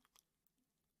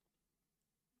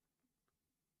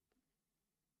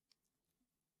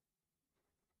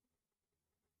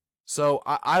 So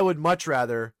I would much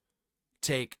rather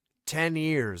take 10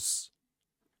 years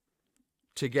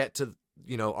to get to,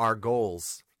 our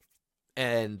goals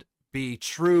and be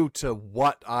true to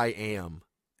what I am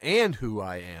and who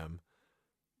I am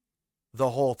the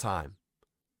whole time.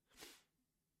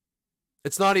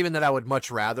 It's not even that I would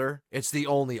much rather. It's the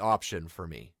only option for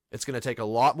me. It's going to take a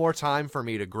lot more time for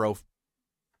me to grow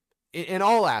in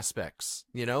all aspects,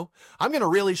 I'm going to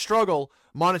really struggle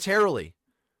monetarily.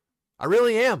 I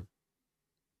really am.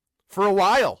 For a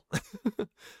while.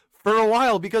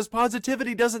 Because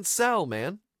positivity doesn't sell,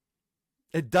 man.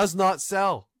 It does not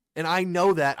sell. And I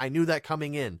know that. I knew that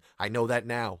coming in. I know that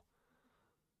now.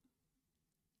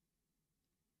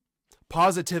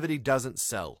 Positivity doesn't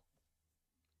sell.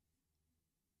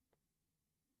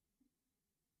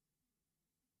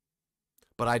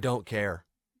 But I don't care.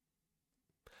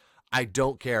 I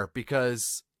don't care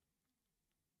because,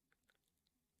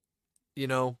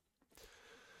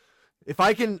 if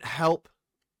I can help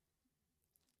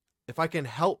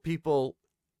people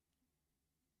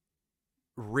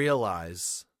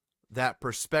realize that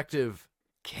perspective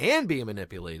can be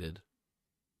manipulated,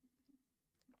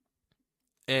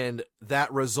 and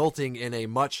that resulting in a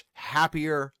much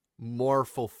happier, more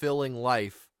fulfilling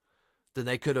life than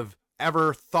they could have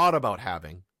ever thought about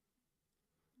having.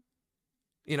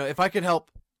 You know, if I could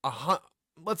help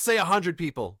let's say 100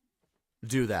 people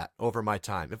do that over my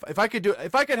time. If I could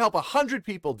help 100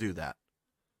 people do that,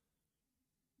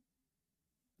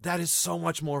 that is so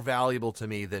much more valuable to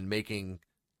me than making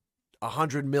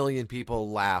 100 million people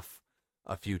laugh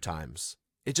a few times.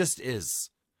 It just is.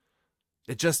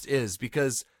 It just is,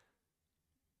 because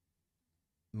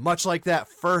much like that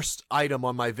first item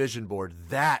on my vision board,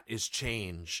 that is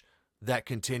change that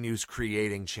continues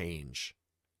creating change.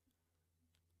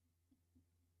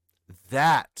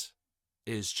 That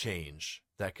is change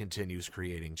that continues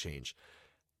creating change.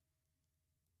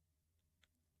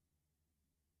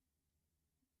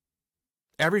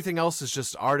 Everything else is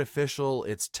just artificial,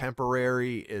 it's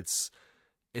temporary, it's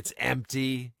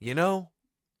empty, you know?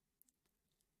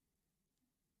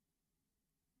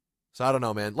 So I don't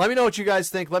know, man. Let me know what you guys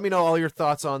think. Let me know all your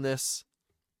thoughts on this.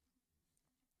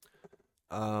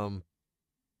 You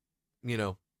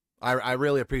know, I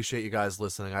really appreciate you guys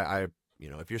listening. I you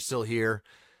know, if you're still here,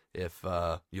 if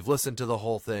you've listened to the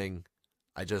whole thing,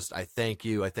 I thank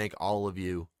you. I thank all of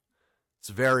you. It's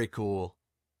very cool,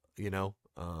 you know.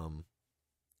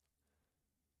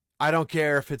 I don't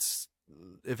care if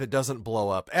it doesn't blow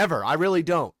up ever. I really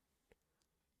don't.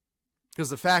 Because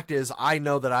the fact is, I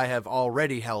know that I have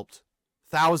already helped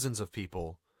thousands of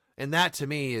people, and that to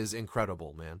me is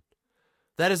incredible, man.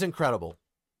 That is incredible.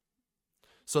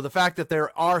 So the fact that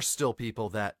there are still people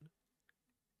that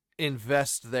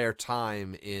invest their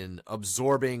time in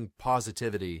absorbing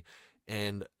positivity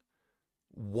and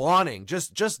wanting,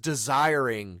 just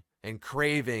desiring and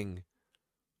craving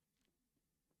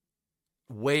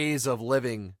ways of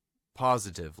living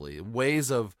positively,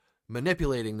 ways of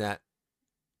manipulating that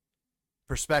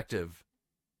perspective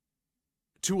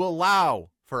to allow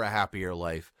for a happier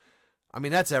life. I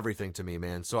mean, that's everything to me,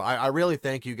 man. So I really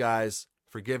thank you guys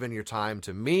for giving your time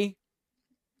to me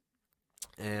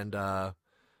and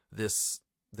this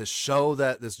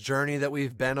journey that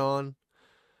we've been on.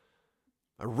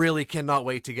 I really cannot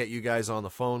wait to get you guys on the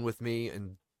phone with me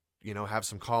and, you know, have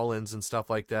some call-ins and stuff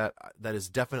like that. That is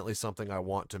definitely something I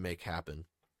want to make happen.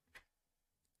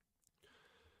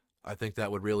 I think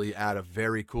that would really add a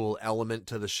very cool element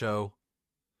to the show.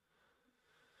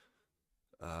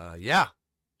 Yeah.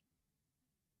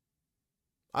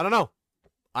 I don't know.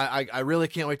 I really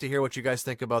can't wait to hear what you guys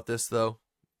think about this, though.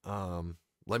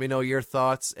 Let me know your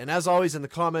thoughts. And as always, in the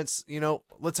comments, you know,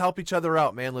 let's help each other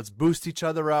out, man. Let's boost each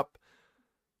other up.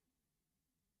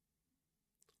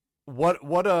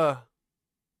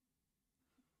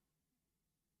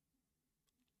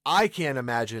 I can't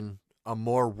imagine a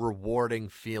more rewarding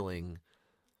feeling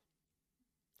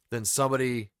than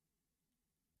somebody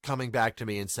coming back to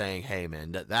me and saying, hey,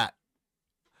 man, that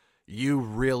you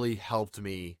really helped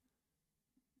me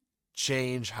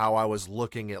change how I was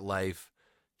looking at life,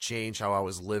 change how I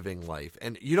was living life.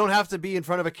 And you don't have to be in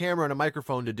front of a camera and a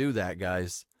microphone to do that,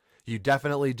 guys. You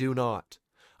definitely do not.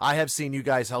 I have seen you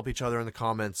guys help each other in the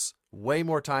comments way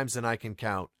more times than I can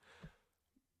count.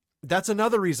 That's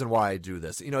another reason why I do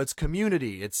this. You know, it's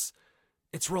community. It's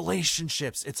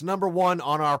relationships. It's number one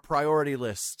on our priority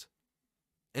list.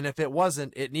 And if it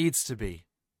wasn't, it needs to be.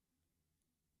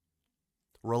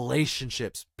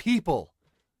 Relationships. People.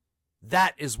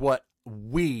 That is what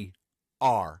we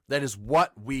are. That is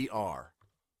what we are.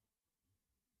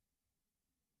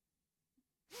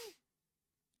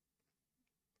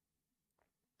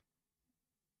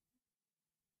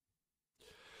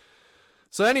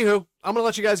 So anywho, I'm going to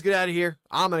let you guys get out of here.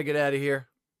 I'm going to get out of here.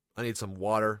 I need some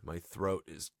water. My throat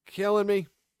is killing me.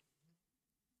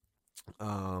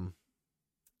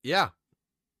 Yeah.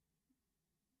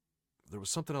 There was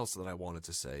something else that I wanted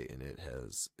to say, and it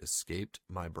has escaped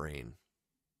my brain.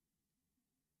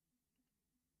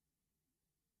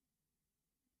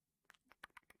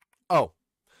 Oh,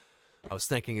 I was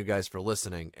thanking you guys for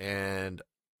listening, and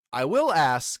I will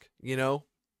ask, you know,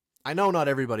 I know not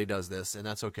everybody does this, and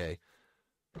that's okay.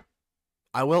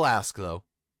 I will ask, though,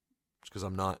 because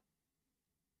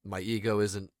my ego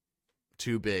isn't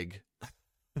too big.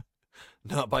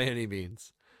 Not by any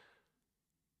means.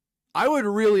 I would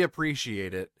really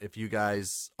appreciate it if you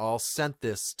guys all sent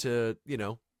this to, you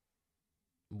know,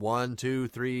 1, 2,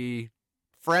 3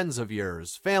 friends of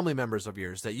yours, family members of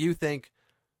yours that you think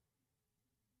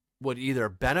would either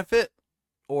benefit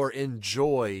or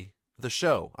enjoy the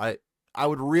show. I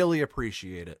would really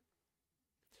appreciate it.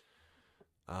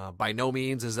 By no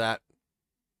means is that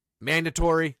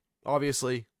mandatory,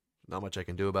 obviously. Not much I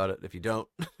can do about it if you don't.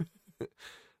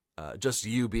 just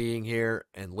you being here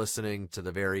and listening to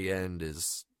the very end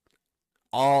is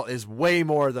way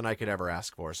more than I could ever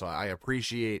ask for. So I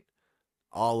appreciate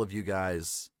all of you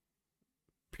guys,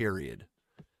 period.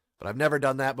 But I've never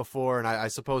done that before, and I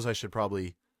suppose I should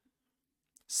probably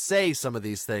say some of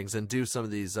these things and do some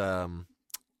of these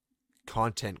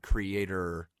content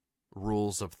creator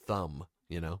rules of thumb,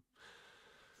 you know?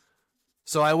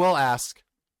 So I will ask,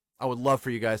 I would love for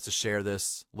you guys to share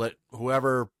this. Let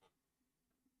whoever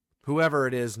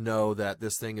it is know that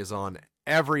this thing is on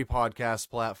every podcast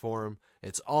platform.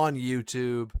 It's on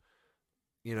YouTube.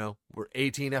 You know, we're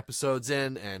 18 episodes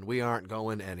in and we aren't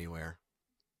going anywhere.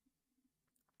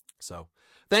 So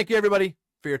thank you everybody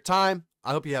for your time.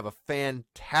 I hope you have a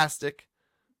fantastic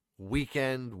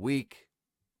week,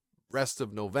 rest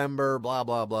of November, blah,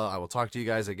 blah, blah. I will talk to you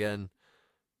guys again.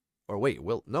 Or wait,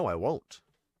 no, I won't.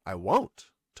 I won't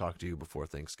talk to you before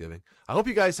Thanksgiving. I hope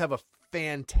you guys have a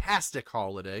fantastic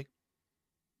holiday.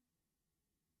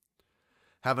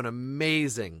 Have an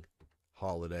amazing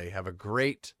holiday. Have a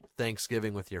great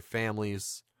Thanksgiving with your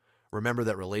families. Remember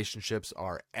that relationships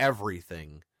are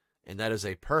everything, and that is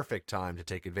a perfect time to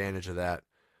take advantage of that.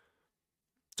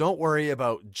 Don't worry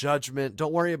about judgment.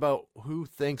 Don't worry about who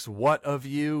thinks what of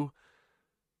you.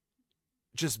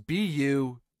 Just be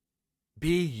you.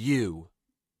 Be you.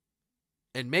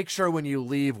 And make sure when you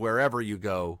leave wherever you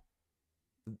go,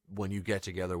 when you get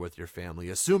together with your family,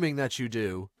 assuming that you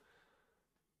do,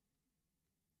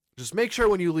 just make sure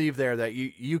when you leave there that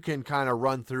you can kind of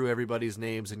run through everybody's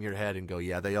names in your head and go,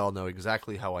 yeah, they all know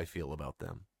exactly how I feel about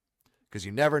them. Because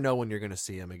you never know when you're going to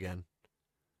see them again.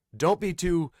 Don't be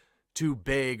too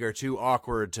big or too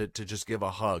awkward to just give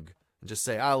a hug and just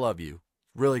say, I love you.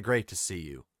 Really great to see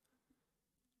you.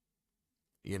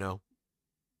 You know?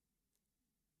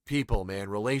 People, man,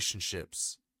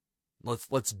 relationships.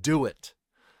 Let's do it.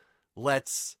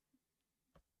 Let's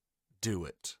do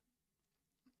it.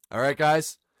 All right,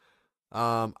 guys.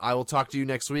 I will talk to you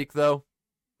next week, though.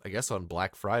 I guess on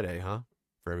Black Friday, huh?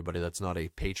 For everybody that's not a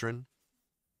patron.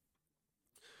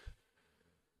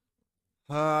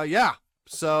 Yeah.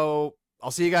 So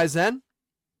I'll see you guys then.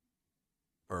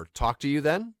 Or talk to you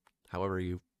then. However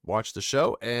you watch the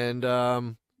show. And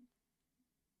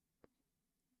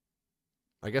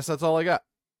I guess that's all I got.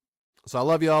 So I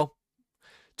love y'all.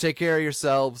 Take care of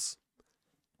yourselves.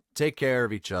 Take care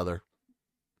of each other.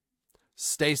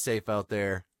 Stay safe out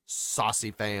there.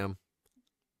 Saucy fam.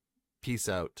 Peace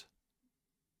out.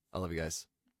 I love you guys.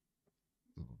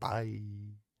 Bye.